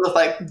opposed to sort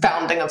of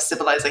founding of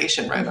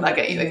civilization Roman. I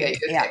get you.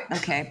 Yeah.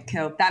 Okay.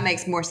 Cool. That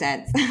makes more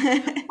sense.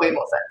 Way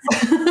more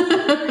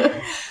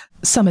sense.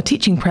 Summer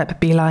teaching prep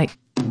be like.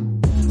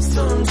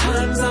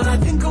 Sometimes all I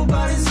think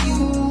about is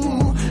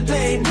you.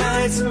 Late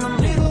nights in the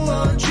middle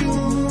of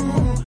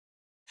June.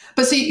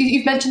 But so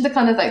you've mentioned the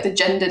kind of the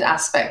gendered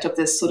aspect of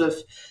this sort of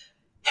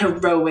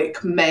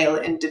heroic male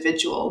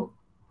individual.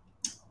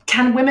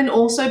 can women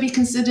also be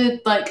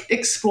considered like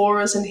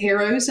explorers and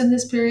heroes in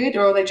this period,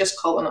 or are they just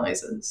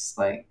colonizers?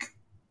 Like,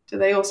 do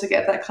they also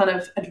get that kind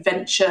of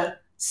adventure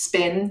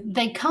spin?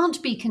 They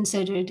can't be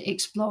considered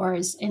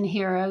explorers and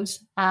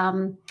heroes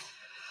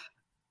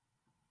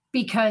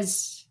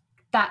because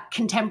that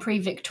contemporary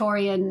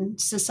Victorian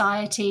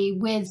society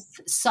with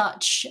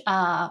such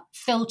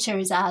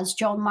filters as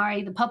John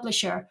Murray, the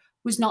publisher,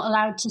 was not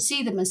allowed to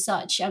see them as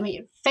such. I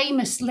mean,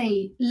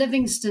 famously,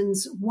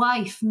 Livingstone's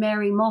wife,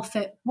 Mary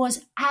Moffat,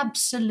 was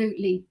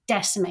absolutely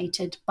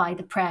decimated by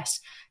the press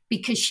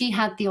because she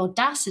had the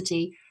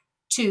audacity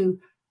to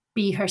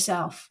be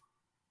herself.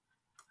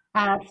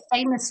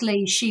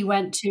 Famously, she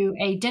went to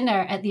a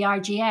dinner at the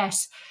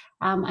RGS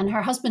and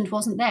her husband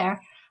wasn't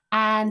there.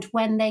 And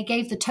when they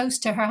gave the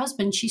toast to her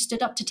husband, she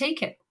stood up to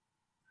take it.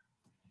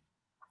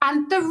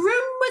 And the room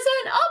was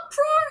an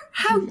uproar.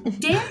 How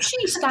dare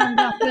she stand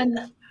up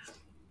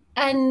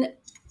and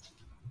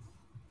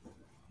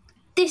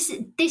this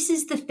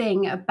is the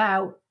thing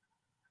about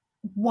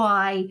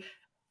why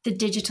the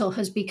digital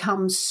has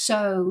become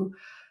so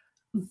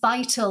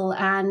vital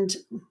and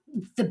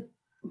the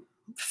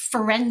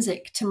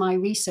forensic to my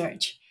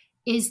research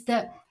is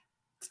that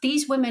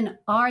these women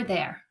are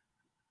there,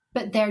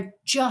 but they're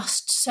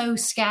just so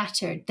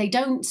scattered. They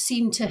don't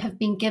seem to have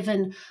been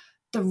given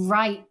the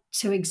right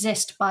to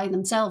exist by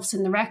themselves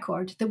in the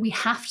record, that we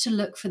have to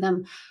look for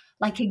them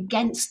like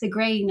against the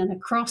grain and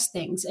across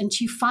things. And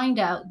you find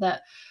out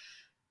that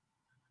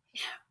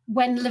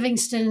when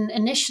Livingstone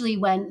initially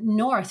went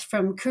north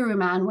from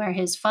Kuruman, where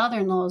his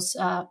father-in-law's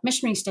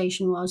missionary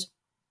station was,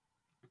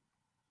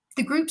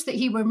 the groups that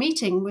he were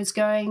meeting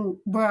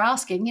were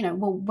asking,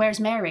 well, where's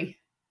Mary?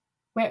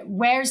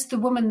 Where's the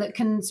woman that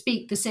can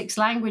speak the 6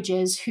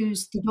 languages,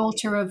 who's the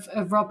daughter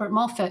of Robert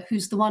Moffat,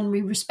 who's the one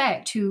we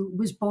respect, who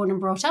was born and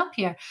brought up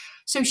here?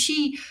 So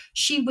she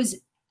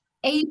was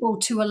able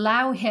to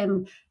allow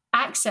him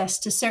access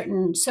to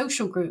certain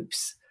social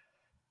groups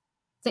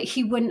that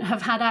he wouldn't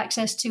have had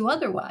access to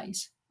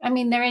otherwise. I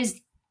mean, there is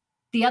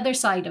the other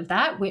side of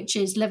that, which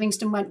is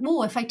Livingstone went,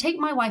 oh, if I take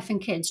my wife and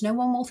kids, no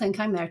one will think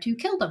I'm there to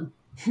kill them.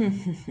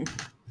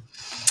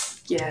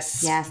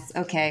 Yes. Yes,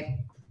 okay.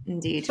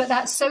 Indeed. But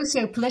that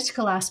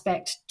socio-political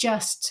aspect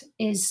just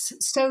is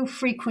so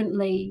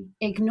frequently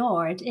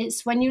ignored.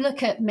 It's when you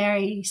look at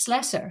Mary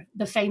Slessor,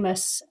 the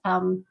famous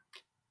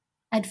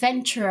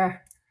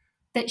adventurer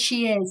that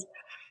she is,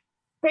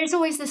 there's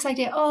always this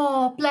idea,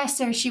 oh, bless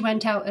her, she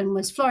went out and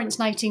was Florence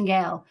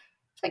Nightingale.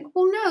 It's like,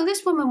 well, no,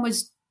 this woman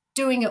was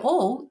doing it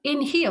all in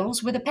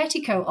heels with a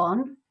petticoat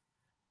on,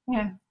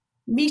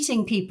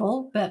 meeting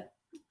people. But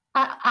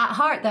at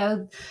heart,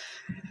 though,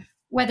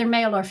 whether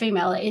male or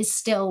female, it is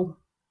still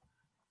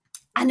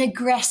an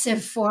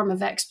aggressive form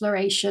of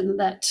exploration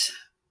that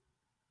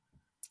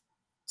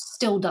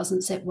still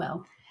doesn't sit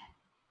well.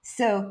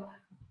 So,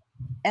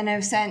 in a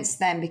sense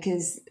then,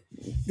 because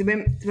the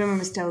women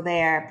were still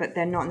there, but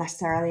they're not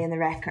necessarily in the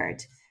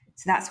record.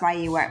 So that's why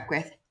you work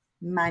with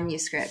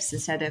manuscripts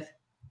instead of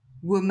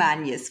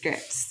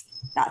womanuscripts.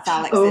 That's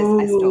Alex's. Oh.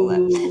 I stole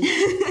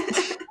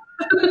it.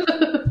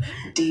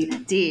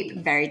 Deep,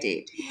 very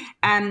deep.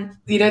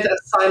 You know that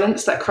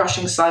silence, that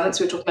crushing silence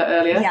we were talking about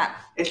earlier? Yeah.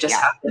 It just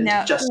happened.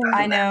 No, just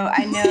I know.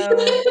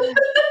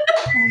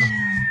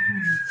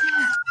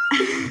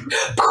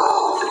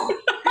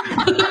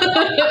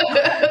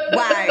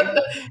 Wow.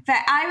 But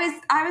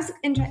I was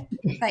interested,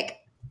 like,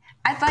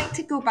 I'd like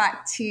to go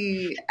back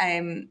to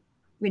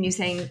when you're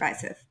saying about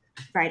sort of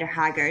Rider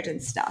Haggard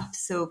and stuff.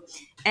 So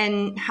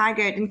in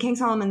Haggard, in King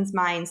Solomon's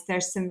Mines,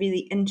 there's some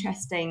really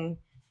interesting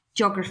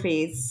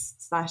geographies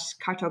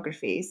 /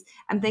 cartographies.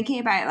 I'm thinking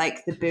about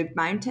like the Boob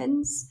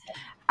Mountains.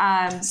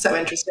 So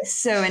interesting.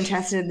 So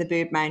interested in the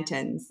Boob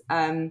Mountains.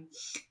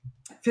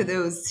 For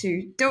those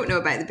who don't know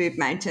about the Boob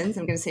Mountains,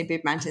 I'm going to say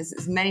Boob Mountains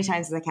as many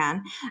times as I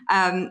can.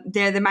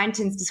 They're the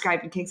mountains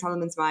described in King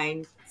Solomon's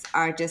Mines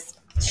are just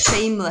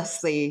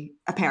shamelessly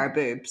a pair of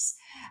boobs.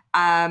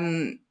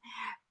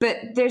 But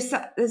there's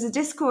a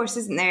discourse,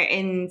 isn't there,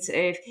 in sort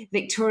of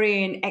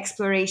Victorian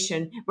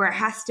exploration where it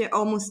has to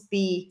almost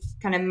be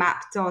kind of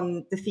mapped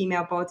on the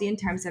female body in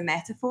terms of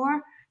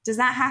metaphor. Does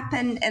that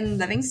happen in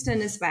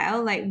Livingstone as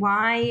well? Like,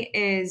 why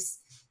is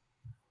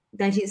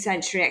 19th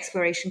century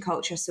exploration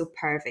culture so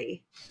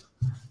pervy?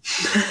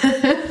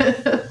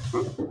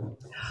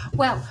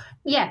 Well,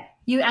 yeah,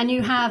 you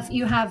have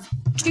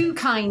 2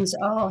 kinds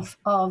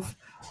of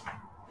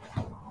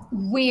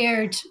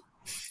weird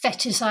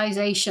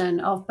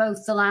fetishization of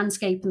both the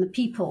landscape and the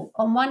people.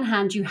 On one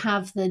hand, you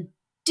have the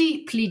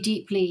deeply,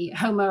 deeply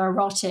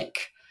homoerotic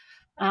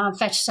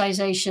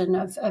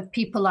fetishization of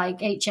people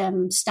like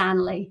H.M.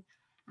 Stanley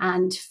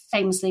and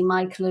famously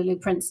My Kalulu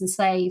Prince and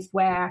Slave,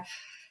 where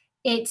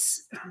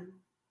it's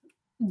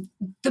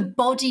the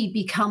body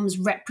becomes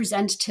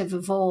representative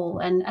of all,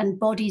 and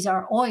bodies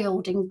are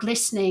oiled and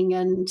glistening,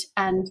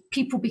 and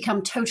people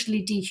become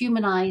totally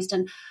dehumanized,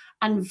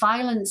 and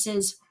violence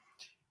is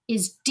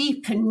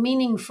deep and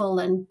meaningful,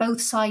 and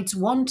both sides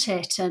want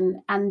it,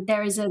 and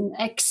there is an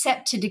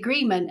accepted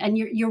agreement, and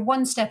you're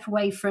one step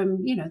away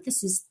from,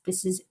 this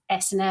is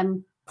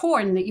S&M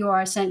porn that you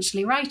are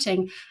essentially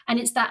writing. And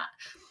it's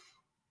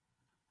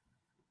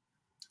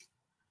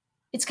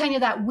kind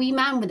of that wee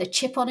man with a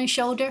chip on his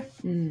shoulder.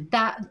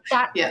 That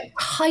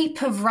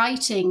type of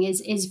writing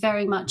is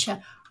very much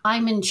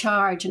I'm in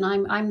charge and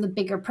I'm the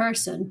bigger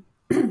person.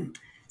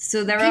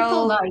 So they're People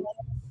all like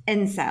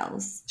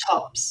incels.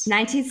 Tops.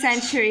 19th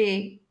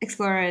century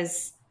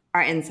explorers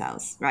are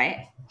incels,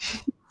 right?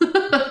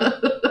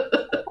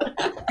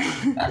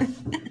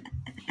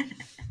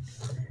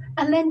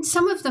 And then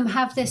some of them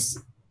have this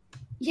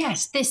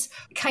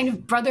kind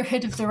of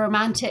Brotherhood of the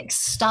Romantics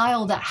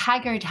style that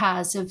Haggard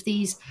has, of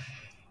these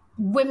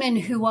women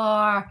who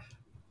are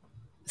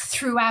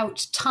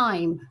throughout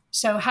time.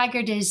 So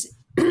Haggard is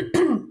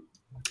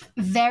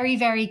very,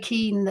 very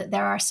keen that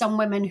there are some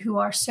women who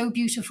are so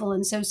beautiful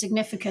and so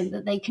significant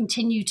that they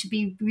continue to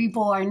be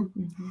reborn.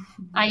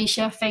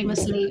 Aisha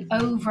famously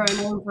over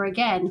and over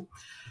again.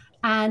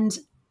 And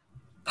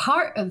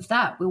part of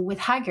that with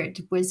Haggard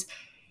was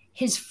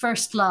his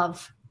first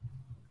love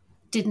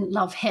didn't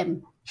love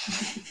him.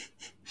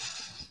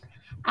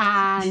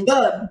 And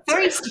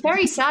very,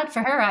 very sad for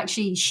her,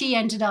 actually. She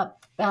ended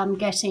up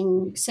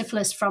getting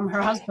syphilis from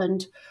her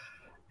husband,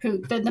 who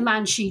the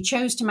man she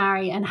chose to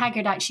marry, and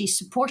Haggard actually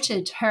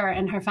supported her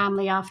and her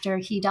family after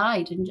he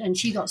died, and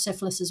she got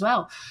syphilis as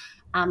well.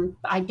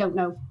 I don't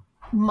know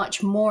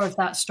much more of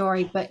that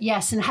story, but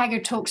yes, and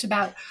Haggard talks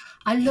about,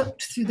 I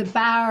looked through the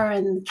bower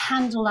and the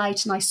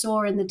candlelight and I saw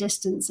her in the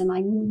distance and I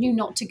knew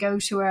not to go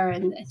to her.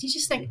 And you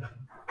just think,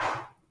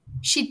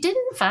 she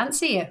didn't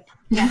fancy you.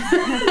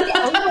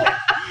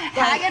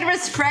 Haggard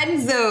was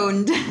friend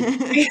zoned.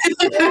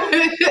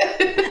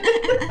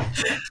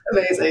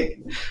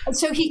 Amazing.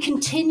 So he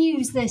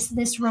continues this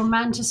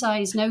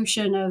romanticized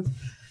notion of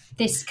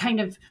this kind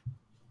of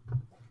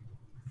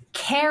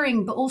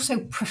caring but also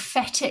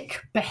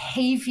prophetic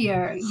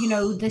behavior,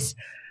 this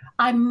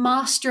I'm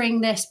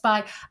mastering this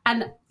by,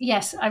 and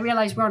yes, I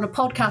realize we're on a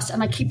podcast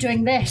and I keep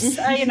doing this.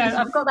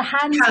 I've got the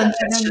hand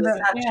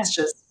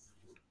gestures.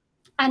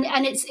 And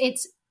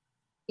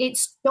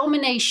it's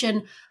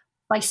domination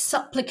by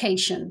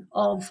supplication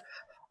of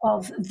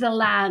the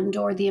land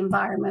or the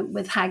environment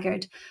with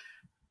Haggard.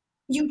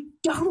 You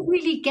don't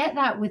really get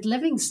that with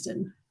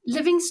Livingston.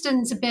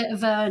 Livingston's a bit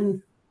of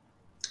an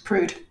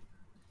prude,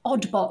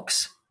 odd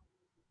box.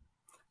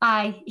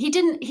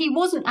 He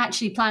wasn't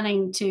actually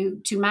planning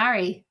to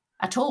marry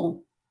at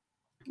all,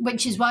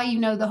 which is why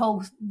the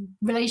whole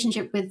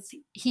relationship with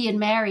he and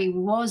Mary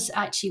was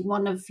actually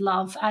one of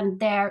love, and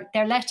their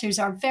letters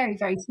are very,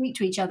 very sweet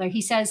to each other.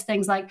 He says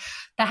things like,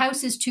 the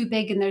house is too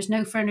big and there's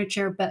no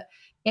furniture, but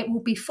it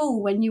will be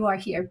full when you are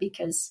here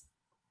because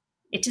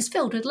it is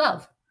filled with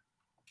love,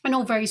 and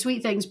all very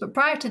sweet things. But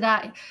prior to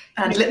that,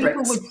 and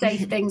people would say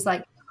things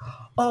like,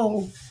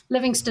 oh,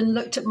 Livingston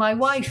looked at my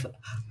wife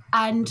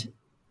and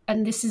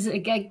this is,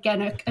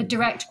 again, a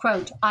direct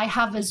quote, I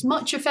have as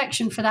much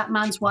affection for that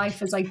man's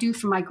wife as I do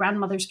for my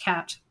grandmother's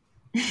cat.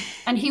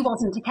 And he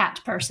wasn't a cat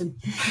person.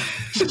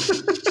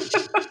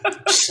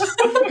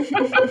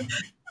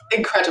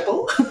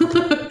 Incredible.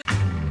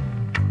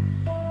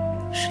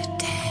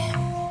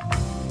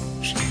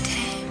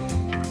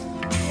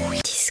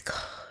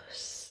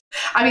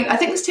 I mean, I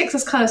think this takes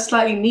us kind of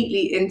slightly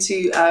neatly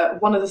into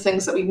one of the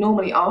things that we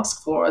normally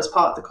ask for as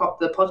part of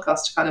the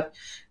podcast to kind of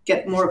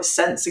get more of a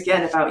sense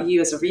again about you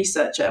as a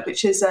researcher,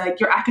 which is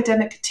your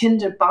academic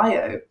Tinder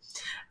bio.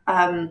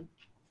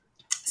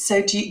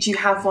 So do you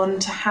have one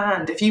to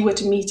hand? If you were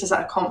to meet us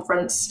at a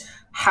conference,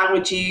 how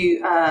would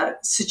you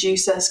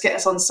seduce us, get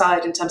us on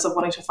side in terms of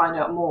wanting to find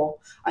out more?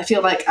 I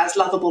feel like as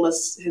lovable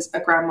as a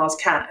grandma's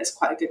cat is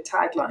quite a good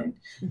tagline.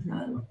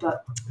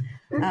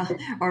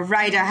 Or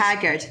Rider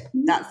Haggard.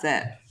 That's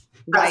it.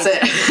 That's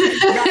it.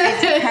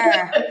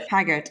 Rider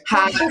Haggard.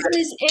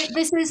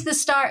 This is the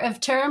start of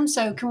term,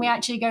 so can we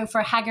actually go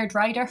for Haggard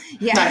Rider?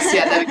 Yeah. Nice,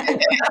 yeah, there we go.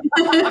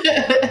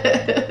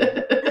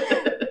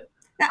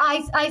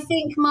 I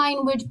think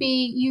mine would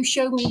be, you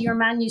show me your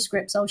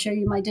manuscripts, I'll show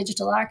you my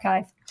digital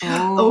archive.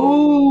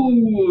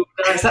 Oh,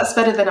 nice. That's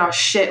better than our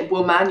shit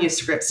will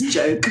manuscripts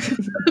joke.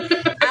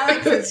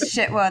 Alex's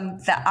shit one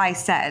that I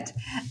said.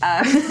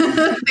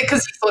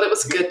 Because you thought it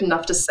was good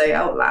enough to say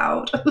out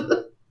loud.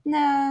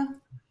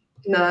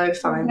 No,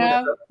 fine.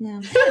 No,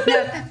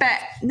 but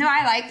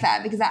I like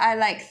that because I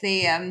like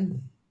the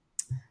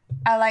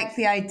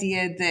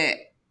idea that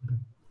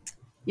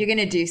you're going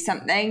to do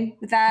something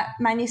with that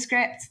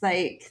manuscript,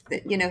 like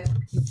that.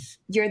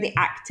 You're the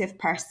active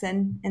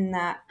person in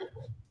that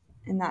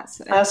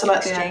sort of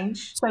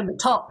exchange. So the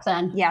top,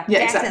 then. Yeah,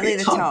 exactly. Definitely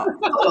the top.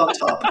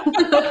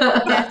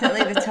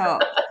 Definitely the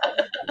top.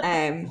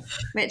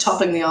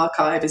 Topping the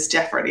archive is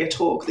definitely a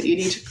talk that you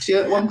need to do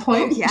at one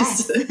point.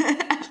 Yes.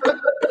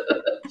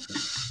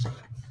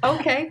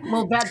 Okay,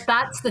 well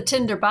that's the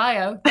Tinder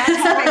bio.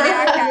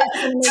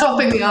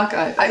 Topping the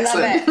archive.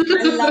 Excellent.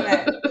 I love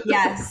it.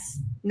 Yes.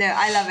 No,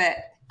 I love it.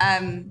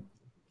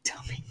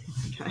 Topping the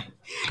archive.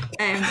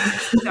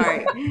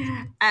 Sorry.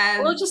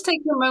 We'll just take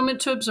a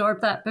moment to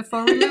absorb that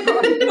before we move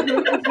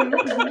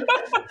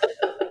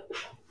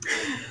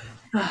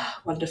on.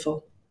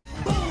 Wonderful.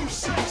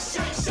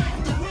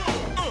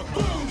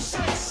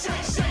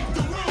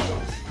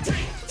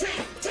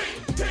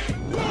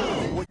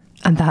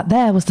 And that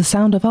there was the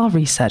sound of our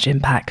research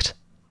impact.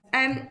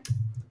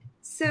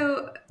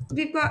 So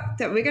we're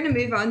going to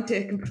move on to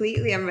a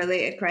completely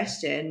unrelated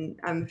question,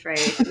 I'm afraid.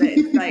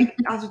 It's like,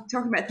 I was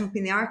talking about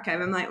Topping the Archive.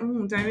 I'm like,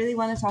 do I really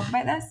want to talk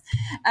about this?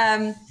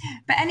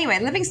 But anyway,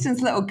 Livingstone's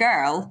little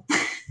girl. All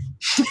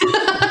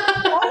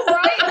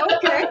right,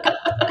 okay.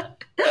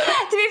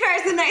 To be fair,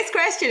 it's the next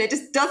question. It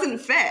just doesn't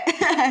fit.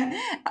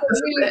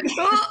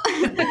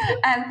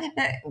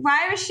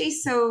 Why was she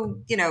so,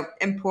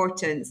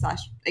 important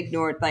 /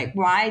 ignored? Like,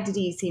 why did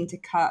he seem to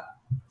cut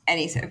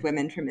any sort of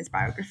women from his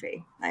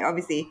biography? Like,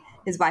 obviously,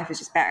 his wife was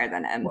just better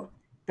than him.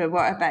 But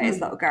what about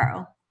his little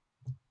girl?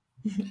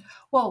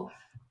 Well,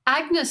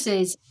 Agnes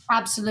is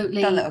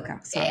absolutely, the little girl,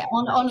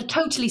 on a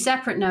totally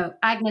separate note,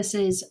 Agnes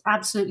is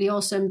absolutely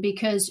awesome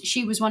because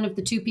she was one of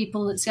the 2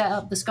 people that set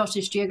up the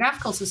Scottish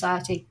Geographical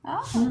Society.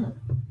 Oh,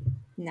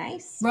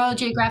 nice. Royal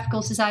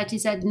Geographical Society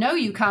said, no,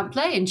 you can't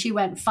play. And she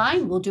went,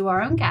 fine, we'll do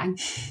our own gang.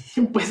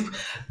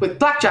 with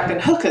blackjack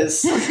and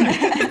hookers.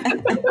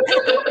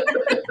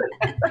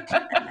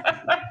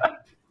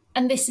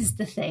 And this is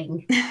the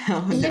thing.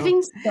 Oh, no.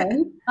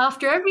 Livingstone,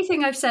 after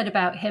everything I've said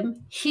about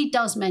him, he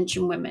does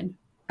mention women.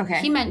 Okay.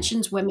 He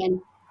mentions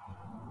women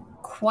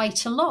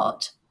quite a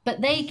lot, but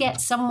they get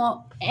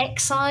somewhat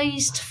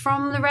excised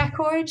from the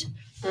record.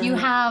 You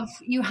have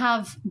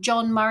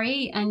John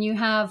Murray, and you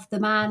have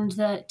the man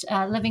that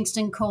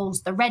Livingstone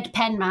calls the Red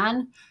Pen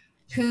Man,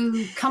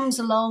 who comes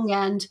along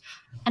and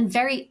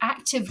very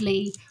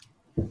actively,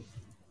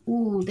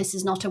 this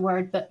is not a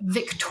word, but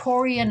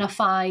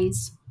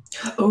Victorianifies.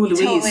 Oh, Louise,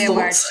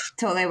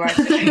 Totally a word.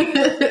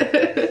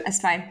 That's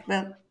fine.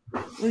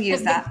 We'll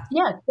use that.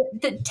 Yeah,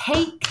 that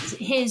takes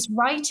his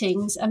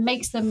writings and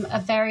makes them a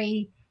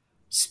very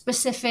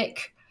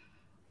specific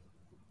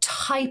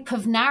type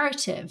of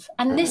narrative.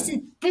 And this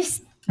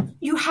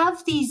you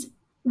have these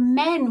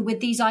men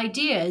with these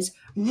ideas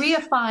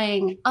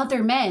reifying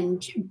other men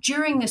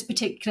during this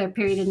particular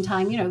period in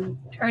time,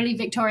 early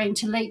Victorian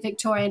to late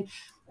Victorian,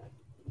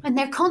 and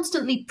they're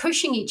constantly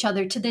pushing each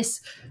other to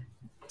this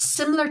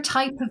similar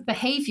type of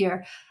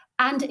behavior.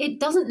 And it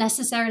doesn't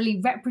necessarily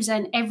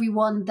represent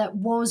everyone that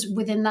was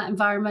within that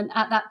environment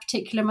at that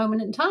particular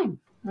moment in time.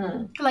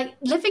 Like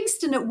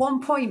Livingstone at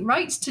one point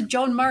writes to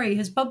John Murray,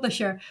 his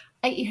publisher,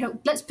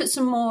 let's put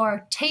some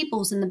more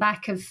tables in the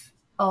back of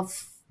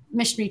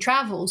missionary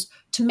travels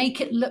to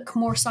make it look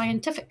more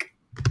scientific.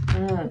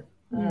 And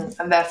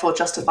therefore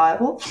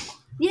justifiable.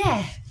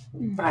 Yeah.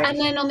 Right. And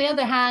then on the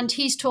other hand,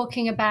 he's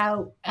talking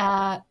about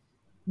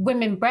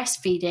women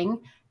breastfeeding,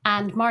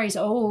 and Murray's,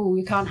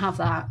 you can't have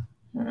that.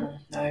 No.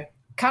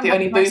 Can't the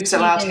only boobs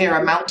allowed here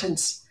are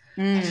mountains.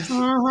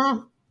 Mm-hmm.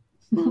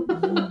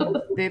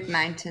 Boob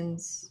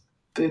mountains.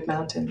 Boob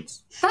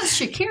mountains. That's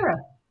Shakira.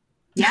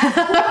 Yeah.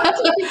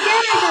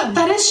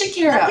 That is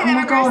Shakira. Oh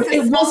my God.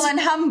 It was and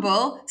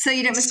humble, so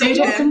you don't mistake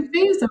them.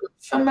 Confuse them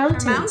for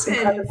mountains.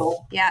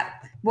 Incredible. Yeah.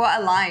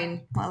 What a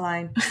line.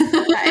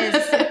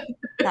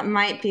 That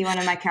might be one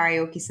of my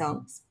karaoke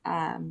songs.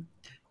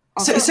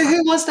 So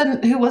who was the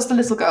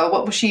little girl?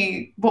 What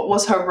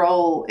was her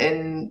role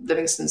in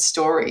Livingstone's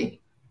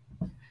story?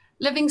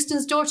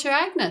 Livingstone's daughter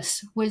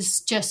Agnes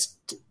was the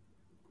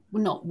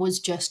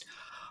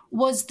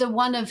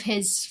one of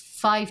his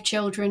 5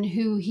 children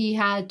who he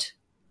had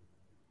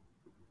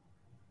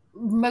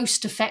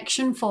most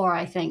affection for,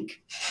 I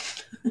think.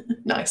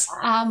 Nice.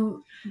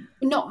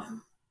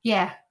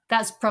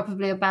 That's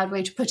probably a bad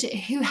way to put it.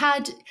 He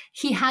had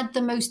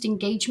the most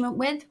engagement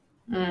with.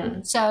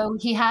 So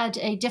he had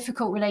a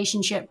difficult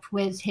relationship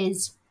with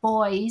his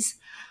boys,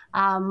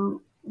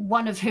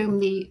 one of whom,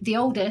 the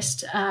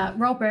oldest,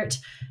 Robert,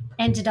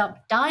 ended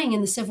up dying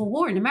in the Civil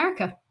War in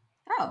America.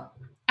 Oh.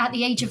 At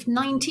the age of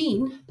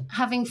 19,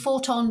 having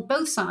fought on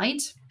both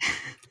sides,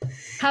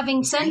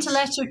 having sent a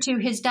letter to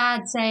his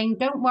dad saying,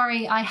 don't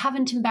worry, I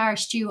haven't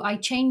embarrassed you. I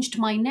changed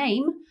my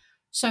name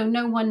so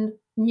no one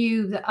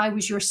knew that I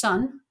was your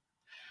son.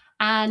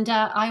 And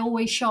I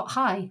always shot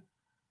high.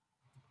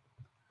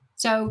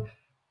 So...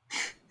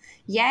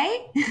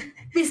 Yay!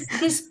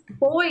 This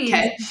boy,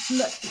 I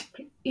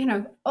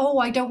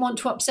don't want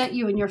to upset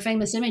you in your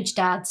famous image,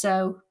 Dad.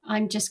 So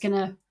I'm just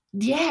gonna,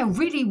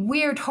 really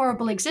weird,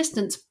 horrible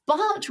existence.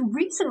 But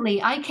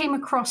recently, I came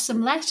across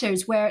some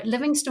letters where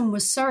Livingstone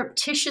was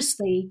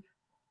surreptitiously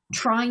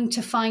trying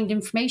to find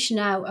information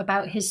out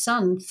about his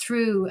son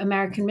through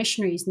American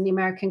missionaries and the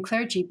American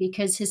clergy,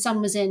 because his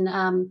son was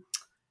in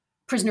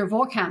prisoner of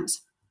war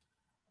camps.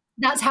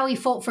 That's how he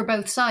fought for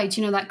both sides.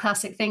 That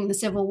classic thing, the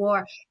Civil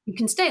War. You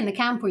can stay in the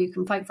camp or you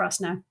can fight for us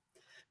now.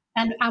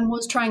 And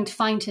was trying to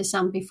find his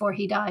son before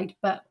he died.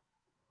 But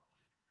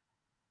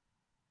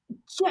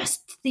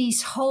just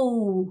these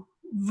whole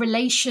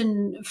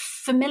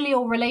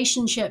familial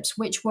relationships,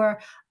 which were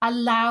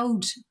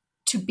allowed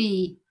to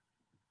be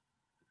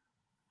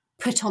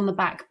put on the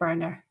back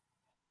burner.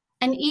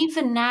 And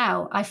even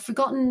now, I've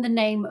forgotten the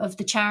name of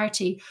the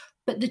charity,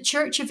 but the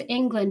Church of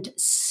England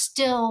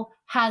still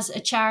has a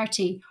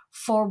charity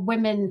for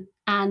women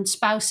and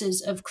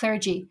spouses of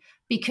clergy,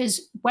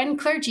 because when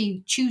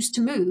clergy choose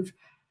to move,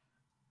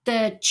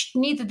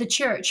 neither the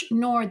church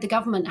nor the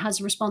government has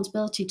a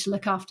responsibility to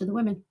look after the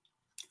women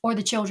or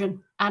the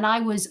children. And I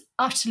was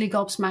utterly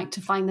gobsmacked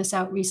to find this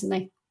out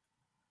recently.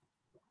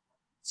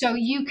 So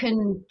you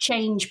can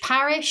change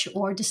parish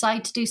or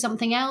decide to do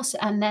something else,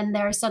 and then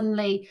there are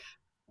suddenly,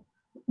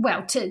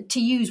 well, to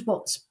use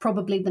what's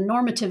probably the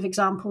normative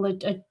example,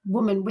 a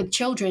woman with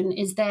children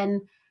is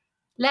then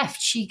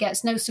left. She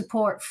gets no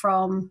support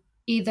from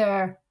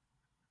either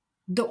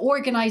the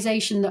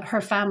organization that her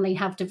family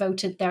have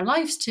devoted their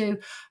lives to,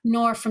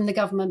 nor from the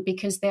government,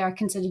 because they are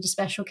considered a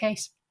special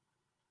case.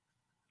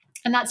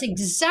 And that's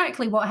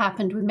exactly what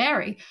happened with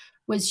Mary,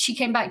 was she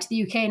came back to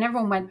the UK and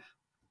everyone went,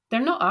 they're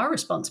not our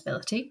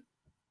responsibility.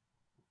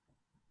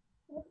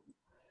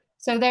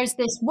 So there's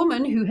this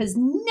woman who has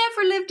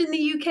never lived in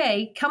the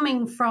UK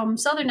coming from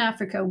Southern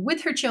Africa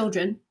with her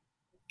children,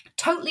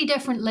 totally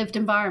different lived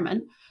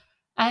environment,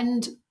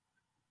 and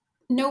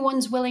no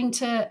one's willing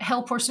to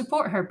help or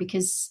support her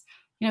because,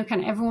 you know,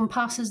 kind of everyone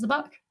passes the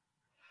buck.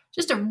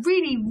 Just a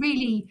really,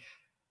 really,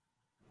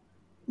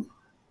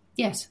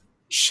 yes,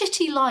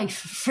 shitty life.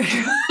 For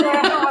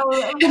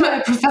in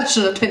my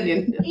professional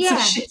opinion, it's a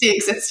shitty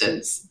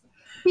existence.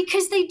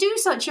 Because they do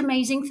such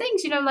amazing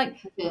things, you know, like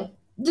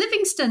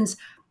Livingstone's,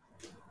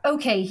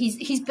 okay,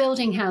 he's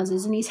building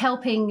houses and he's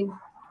helping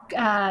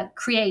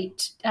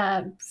create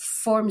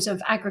forms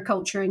of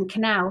agriculture and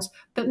canals.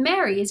 But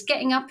Mary is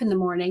getting up in the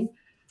morning,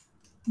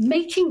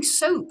 making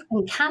soap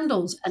and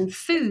candles and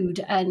food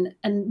and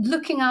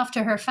looking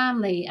after her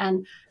family.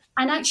 And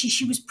actually,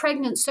 she was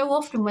pregnant so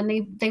often when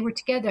they were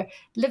together.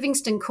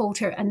 Livingstone called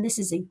her, and this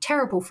is a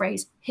terrible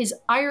phrase, his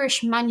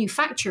Irish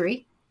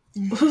manufactory.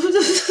 That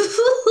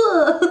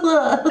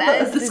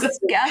is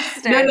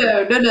disgusting.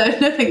 No,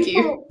 thank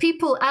you.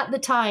 People at the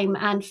time,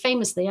 and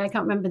famously, I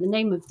can't remember the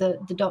name of the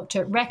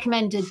doctor,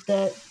 recommended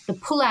the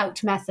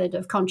pull-out method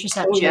of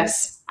contraception. Oh,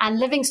 yes. And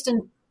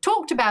Livingstone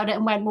talked about it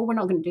and went, well, we're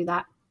not going to do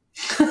that.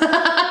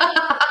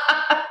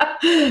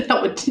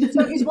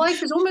 So his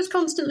wife is almost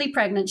constantly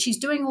pregnant. She's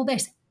doing all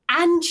this.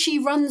 And she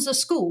runs a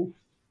school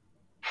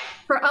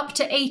for up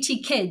to 80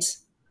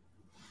 kids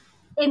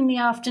in the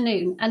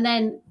afternoon. And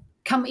then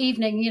come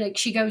evening, you know,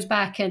 she goes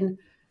back and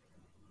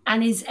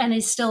is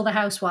still the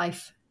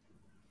housewife.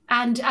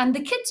 And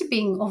the kids are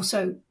being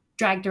also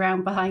dragged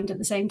around behind at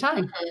the same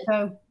time. Mm-hmm.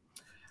 So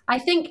I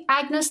think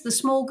Agnes, the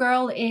small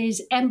girl,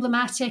 is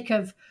emblematic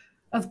of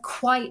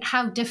quite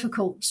how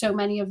difficult so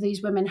many of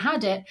these women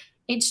had it.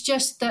 It's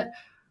just that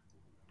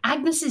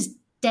Agnes is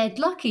dead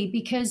lucky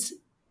because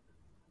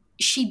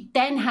she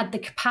then had the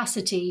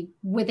capacity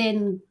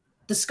within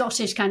the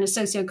Scottish kind of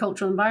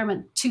socio-cultural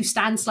environment to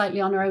stand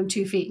slightly on her own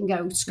 2 feet and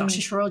go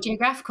Scottish Royal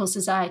Geographical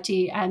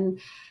Society and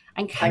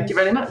thank you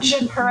very much.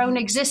 Live her own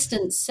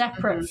existence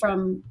separate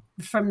from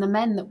the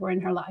men that were in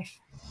her life.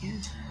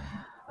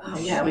 Oh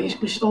yeah, we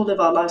should all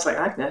live our lives like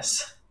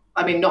Agnes.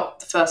 I mean,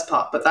 not the first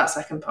part, but that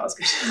second part is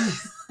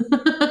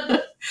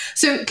good.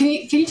 So can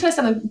you tell us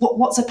something?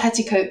 What's a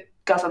petticoat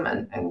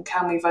government, and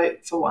can we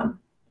vote for one?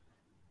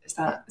 Is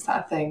that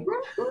a thing?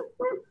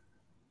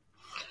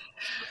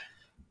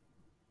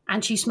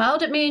 And she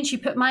smiled at me and she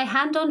put my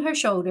hand on her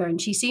shoulder and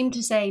she seemed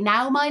to say,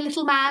 now, my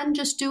little man,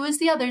 just do as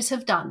the others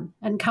have done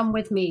and come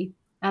with me.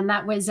 And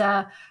that was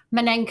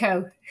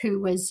Menenko, who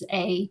was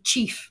a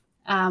chief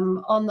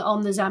on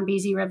the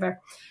Zambezi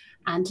River.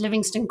 And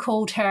Livingstone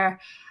called her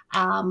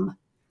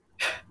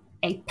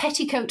a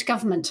petticoat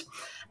government,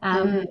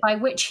 by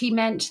which he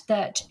meant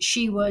that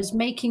she was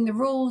making the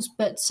rules,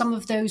 but some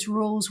of those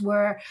rules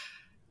were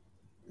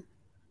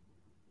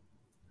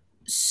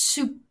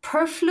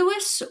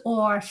superfluous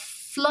or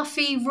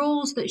fluffy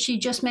rules that she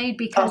just made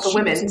because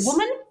she was a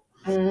woman.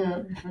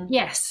 Mm-hmm.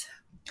 Yes.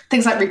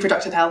 Things like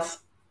reproductive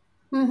health.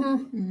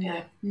 Mm-hmm.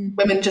 Yeah.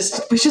 Women we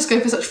just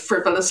go for such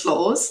frivolous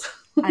laws.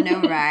 I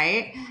know,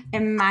 right?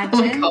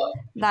 Imagine,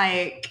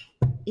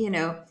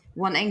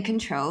 wanting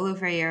control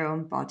over your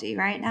own body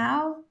right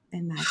now.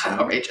 Imagine.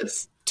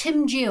 Outrageous.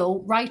 Tim Gill,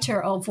 writer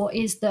of what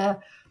is the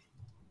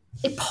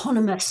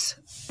eponymous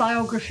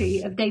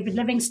biography of David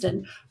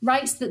Livingstone,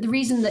 writes that the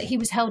reason that he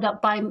was held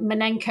up by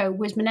Menenko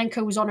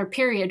was on her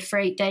period for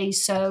 8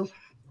 days, so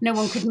no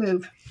one could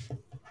move.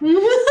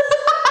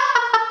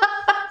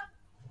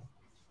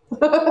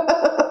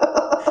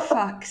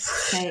 Fuck's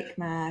sake,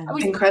 man.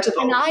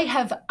 Incredible. And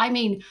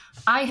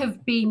I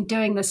have been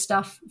doing this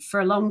stuff for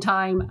a long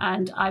time,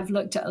 and I've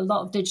looked at a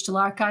lot of digital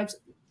archives.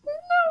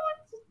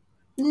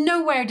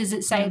 Nowhere does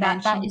it say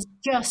that. That is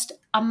just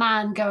a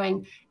man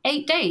going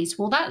 8 days.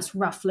 Well, that's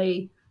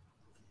roughly...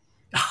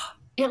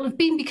 It'll have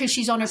been because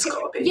she's on her...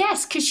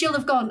 Yes, because she'll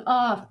have gone,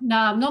 no,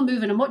 I'm not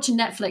moving. I'm watching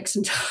Netflix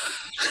until...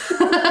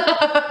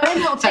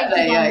 Then I'll take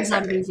the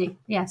exactly. easy.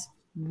 Yes.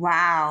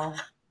 Wow.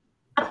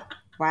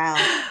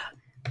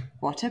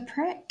 What a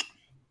prick.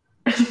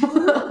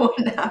 What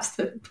an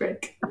absolute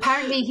prick.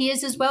 Apparently he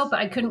is as well, but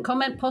I couldn't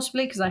comment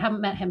possibly because I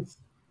haven't met him.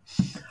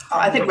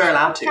 I think we're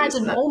allowed to. I had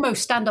an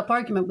almost stand-up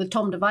argument with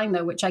Tom Devine,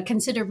 though, which I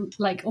consider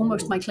like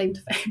almost my claim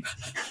to fame.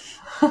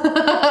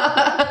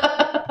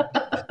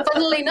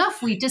 Funnily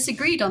enough, we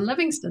disagreed on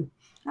Livingstone.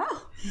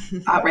 Oh.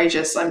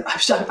 outrageous. I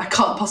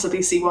can't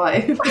possibly see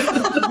why.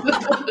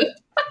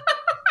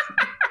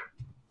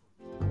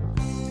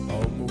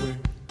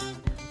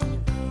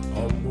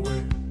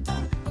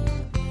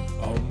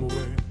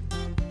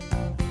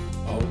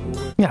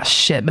 Yeah,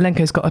 shit,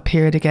 Malenko's got a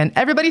period again.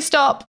 Everybody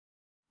stop!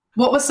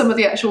 What were some of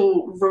the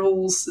actual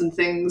rules and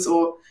things,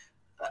 or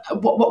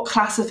what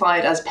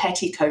classified as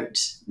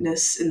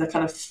petticoatness in the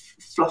kind of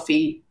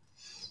fluffy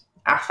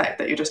affect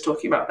that you're just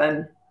talking about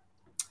then?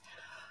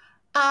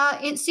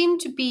 It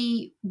seemed to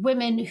be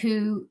women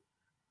who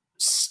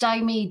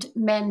stymied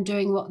men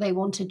doing what they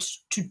wanted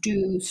to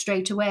do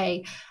straight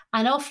away.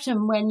 And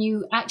often when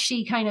you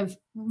actually kind of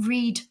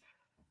read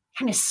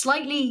kind of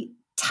slightly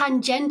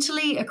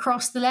tangentially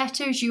across the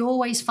letters, you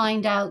always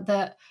find out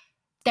that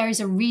there's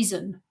a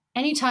reason.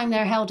 Anytime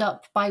they're held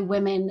up by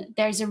women,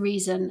 there's a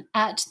reason.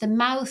 At the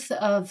mouth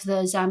of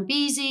the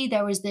Zambezi,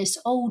 there was this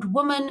old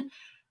woman,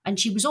 and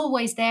she was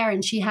always there,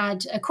 and she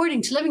had,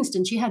 according to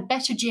Livingstone, she had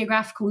better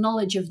geographical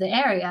knowledge of the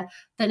area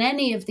than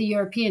any of the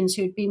Europeans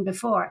who had been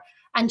before.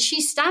 And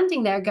she's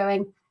standing there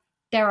going,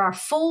 there are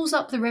falls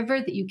up the river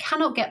that you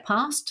cannot get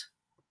past.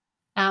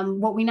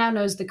 What we now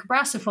know as the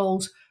Cabrassa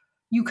Falls,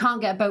 you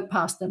can't get a boat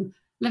past them.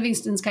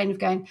 Livingstone's kind of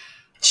going,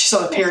 she's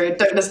on a period,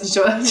 don't listen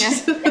to her. Yeah.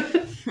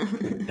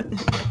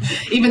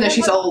 Even though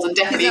she's old and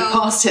definitely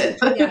past it.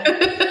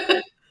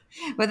 Yeah.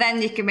 Well,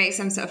 then you can make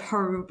some sort of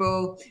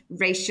horrible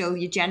racial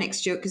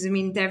eugenics joke, because, I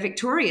mean, they're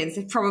Victorians.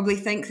 They probably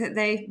think that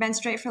they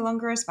menstruate for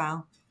longer as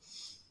well.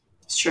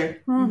 It's true.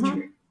 Mm-hmm. It's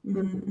true.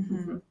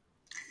 Mm-hmm.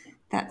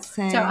 That's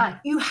so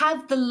you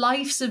have the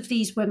lives of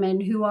these women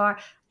who are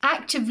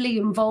actively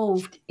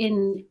involved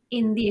in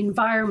the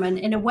environment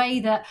in a way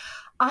that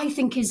I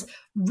think is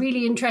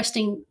really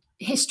interesting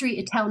history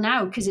to tell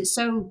now, because it's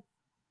so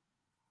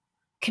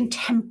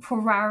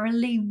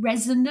contemporarily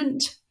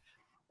resonant.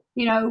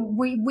 You know,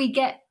 we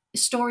get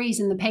stories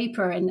in the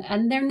paper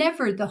and they're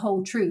never the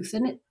whole truth.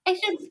 And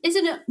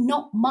isn't it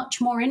not much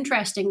more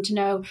interesting to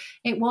know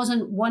it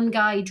wasn't one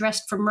guy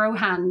dressed from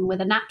Rohan with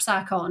a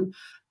knapsack on,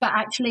 but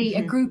actually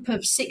a group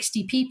of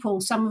 60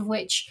 people, some of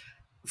which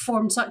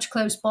formed such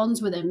close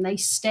bonds with him, they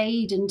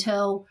stayed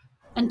until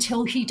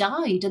he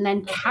died, and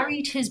then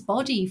carried his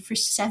body for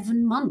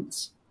 7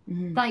 months.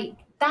 Like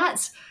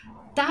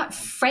that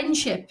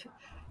friendship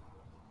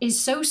is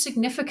so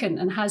significant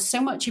and has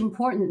so much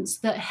importance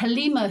that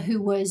Halima,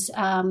 who was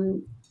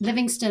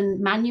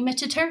Livingstone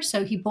manumitted her,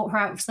 so he bought her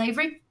out of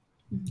slavery.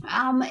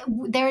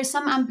 There is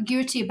some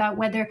ambiguity about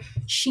whether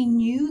she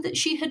knew that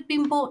she had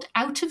been bought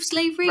out of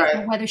slavery,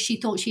 or whether she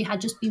thought she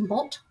had just been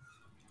bought.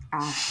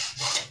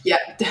 Yeah.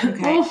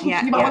 Okay.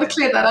 Yeah, you might want to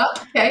clear that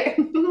up. Okay.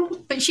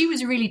 But she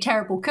was a really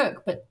terrible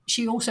cook, but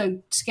she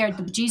also scared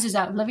the bejesus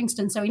out of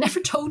Livingstone, so he never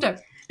told her.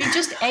 He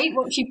just ate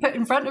what she put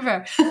in front of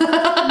her.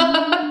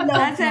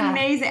 That's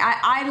amazing.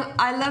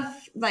 I love,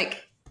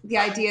 like, the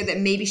idea that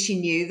maybe she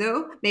knew,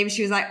 though. Maybe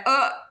she was like,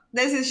 oh,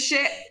 this is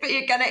shit, but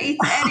you're going to eat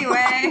it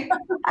anyway.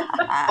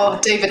 Oh,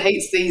 David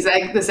hates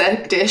this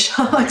egg dish.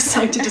 I'm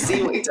excited to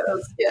see what he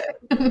does.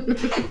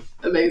 Yeah.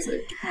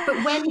 Amazing.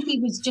 But when he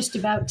was just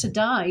about to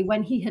die,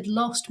 when he had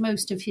lost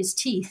most of his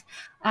teeth,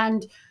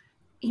 and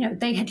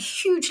they had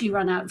hugely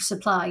run out of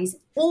supplies,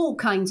 all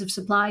kinds of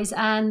supplies,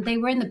 and they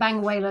were in the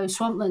Bangweolo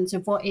swamplands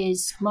of what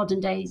is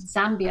modern-day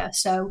Zambia,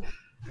 so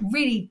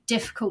really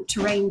difficult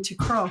terrain to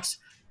cross.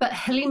 But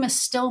Halima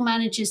still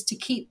manages to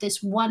keep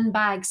this one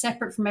bag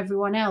separate from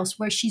everyone else,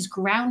 where she's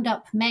ground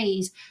up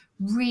maize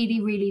really,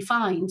 really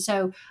fine,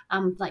 so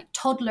like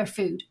toddler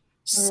food,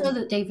 so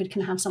that David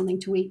can have something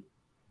to eat.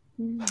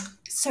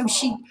 So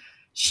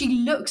she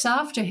looks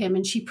after him,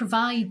 and she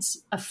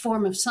provides a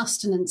form of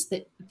sustenance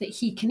that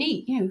he can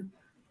eat.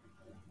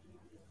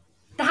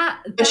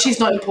 But she's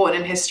not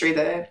important in history,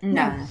 though.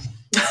 No.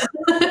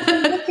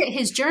 Look at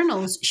his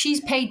journals. She's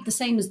paid the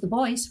same as the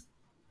boys.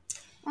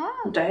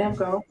 Oh, damn,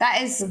 girl.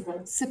 That is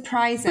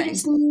surprising. But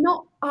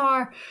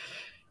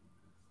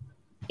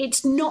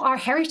it's not our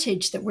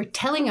heritage that we're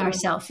telling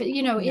ourselves.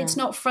 It's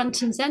not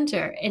front and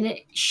center, and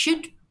it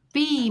should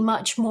be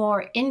much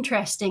more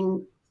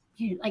interesting.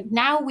 Like,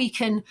 now we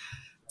can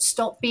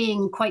stop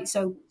being quite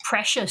so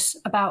precious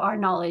about our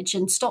knowledge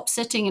and stop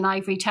sitting in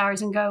ivory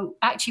towers and go,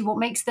 actually, what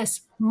makes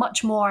this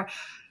much more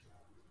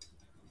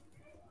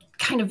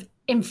kind of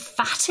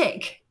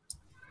emphatic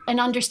in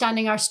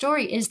understanding our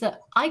story is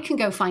that I can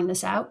go find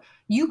this out.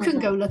 You can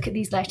go look at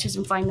these letters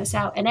and find this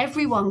out, and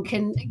everyone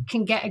can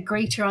get a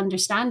greater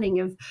understanding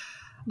of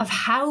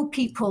how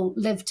people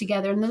live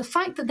together, and the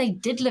fact that they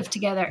did live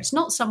together. It's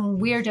not some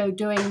weirdo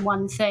doing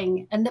one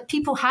thing, and that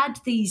people had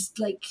these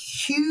like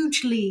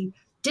hugely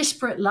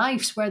disparate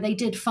lives where they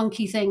did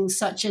funky things,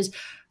 such as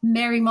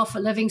Mary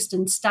Moffat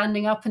Livingstone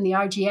standing up in the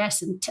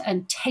RGS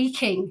and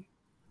taking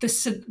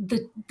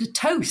the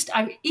toast.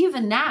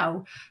 Even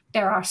now,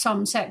 there are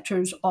some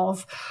sectors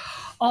of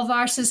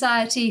our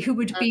society who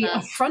would be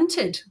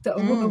affronted that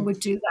a woman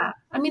would do that.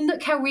 I mean,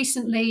 look how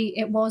recently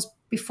it was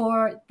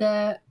before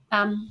the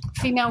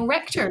female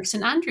rector of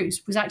St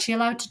Andrews was actually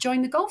allowed to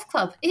join the golf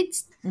club.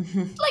 It's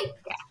like,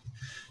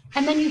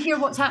 And then you hear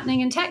what's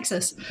happening in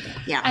Texas.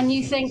 Yeah. And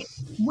you think,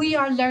 we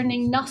are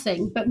learning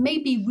nothing, but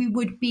maybe we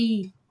would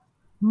be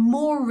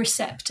more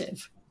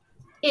receptive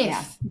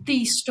if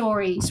these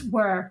stories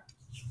were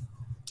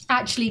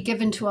actually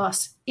given to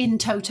us in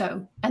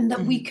toto, and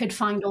that we could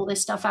find all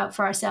this stuff out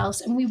for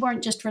ourselves, and we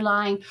weren't just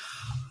relying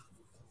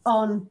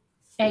on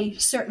a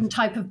certain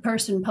type of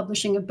person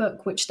publishing a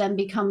book, which then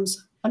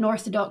becomes an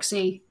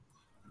orthodoxy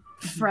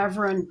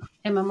forever and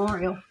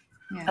immemorial.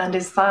 Yeah. And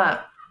is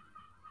that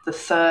the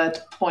third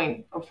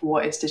point of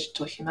what is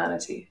digital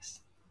humanities?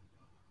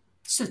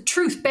 It's the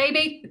truth,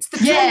 baby. It's the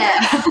truth.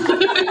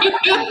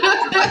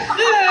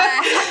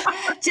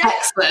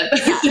 Excellent.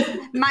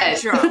 Mic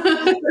drop.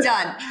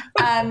 Done.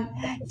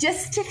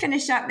 Just to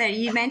finish up there,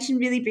 you mentioned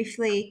really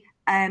briefly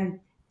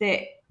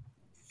that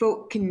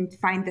folk can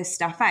find this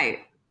stuff out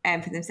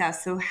for themselves.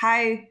 So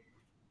how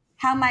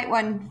might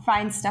one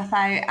find stuff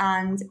out?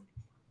 And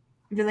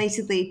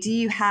relatedly, do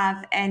you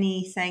have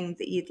anything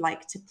that you'd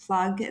like to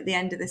plug at the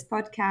end of this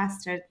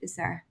podcast? Or is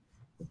there,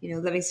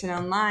 Livingston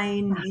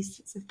Online, these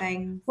sorts of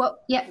things? Well,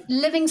 yeah,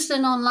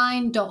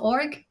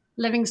 livingstononline.org,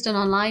 Livingston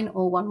Online,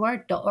 all one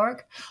word,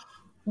 .org.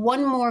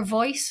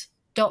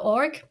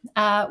 onemorevoice.org.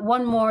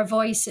 One More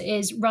Voice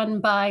is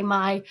run by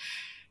my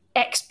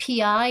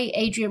ex-PI,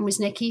 Adrian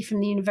Wisnicki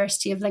from the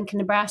University of Lincoln,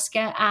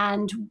 Nebraska,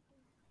 and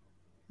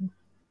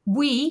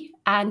we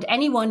and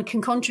anyone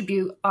can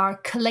contribute are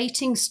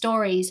collating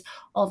stories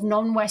of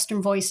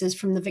non-Western voices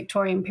from the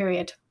Victorian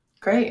period.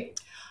 Great.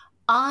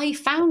 I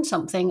found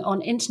something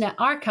on Internet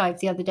Archive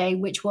the other day,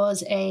 which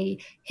was a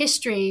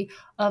history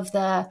of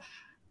the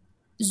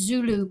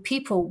Zulu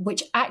people,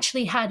 which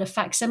actually had a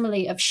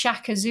facsimile of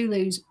Shaka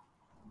Zulu's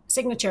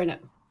signature in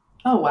it.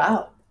 Oh,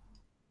 wow.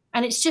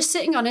 And it's just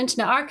sitting on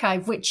Internet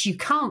Archive, which you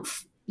can't,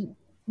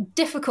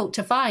 difficult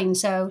to find.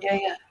 So,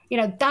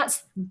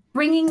 that's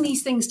bringing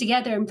these things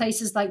together in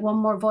places like One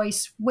More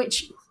Voice,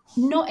 which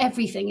not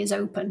everything is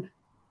open.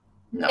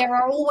 No. There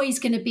are always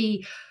going to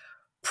be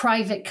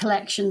private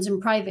collections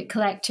and private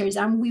collectors,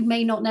 and we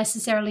may not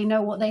necessarily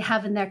know what they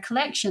have in their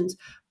collections.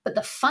 But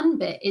the fun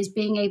bit is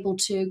being able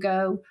to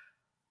go,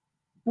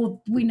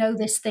 well, we know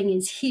this thing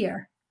is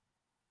here.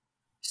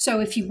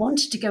 So if you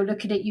wanted to go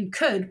look at it, you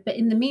could. But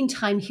in the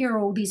meantime, here are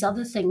all these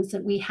other things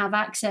that we have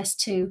access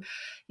to.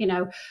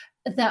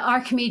 The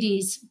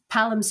Archimedes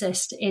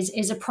palimpsest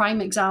is a prime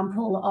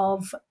example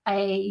of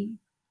a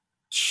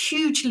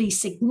hugely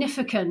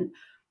significant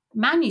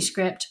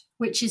manuscript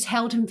which is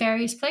held in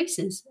various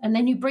places. And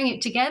then you bring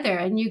it together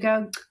and you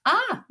go,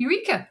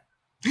 eureka.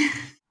 Thank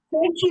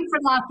you for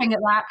laughing at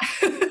that.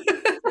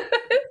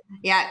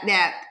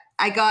 Yeah.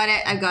 I got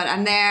it. I'm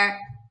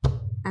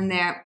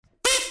there.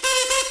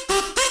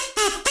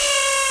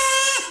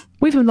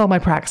 We've been Law My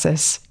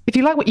Praxis. If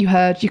you like what you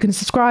heard, you can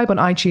subscribe on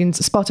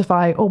iTunes,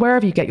 Spotify, or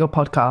wherever you get your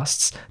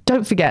podcasts.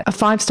 Don't forget, a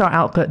 5-star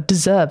output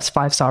deserves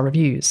 5-star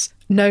reviews.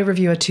 No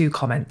reviewer 2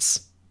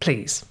 comments,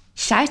 please.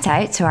 Shout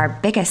out to our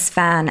biggest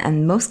fan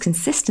and most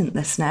consistent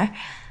listener,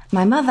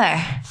 my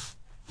mother,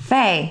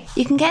 Faye.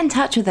 You can get in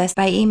touch with us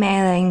by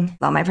emailing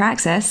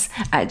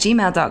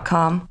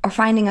lawmypraxis@gmail.com or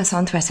finding us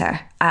on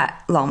Twitter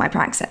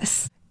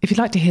 @lawmypraxis. If you'd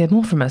like to hear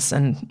more from us,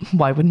 and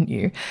why wouldn't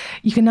you,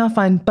 you can now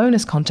find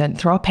bonus content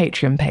through our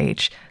Patreon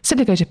page.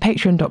 Simply go to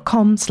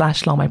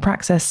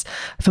patreon.com/lawmypraxis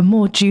for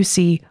more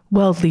juicy,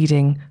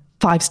 world-leading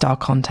 5-star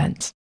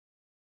content.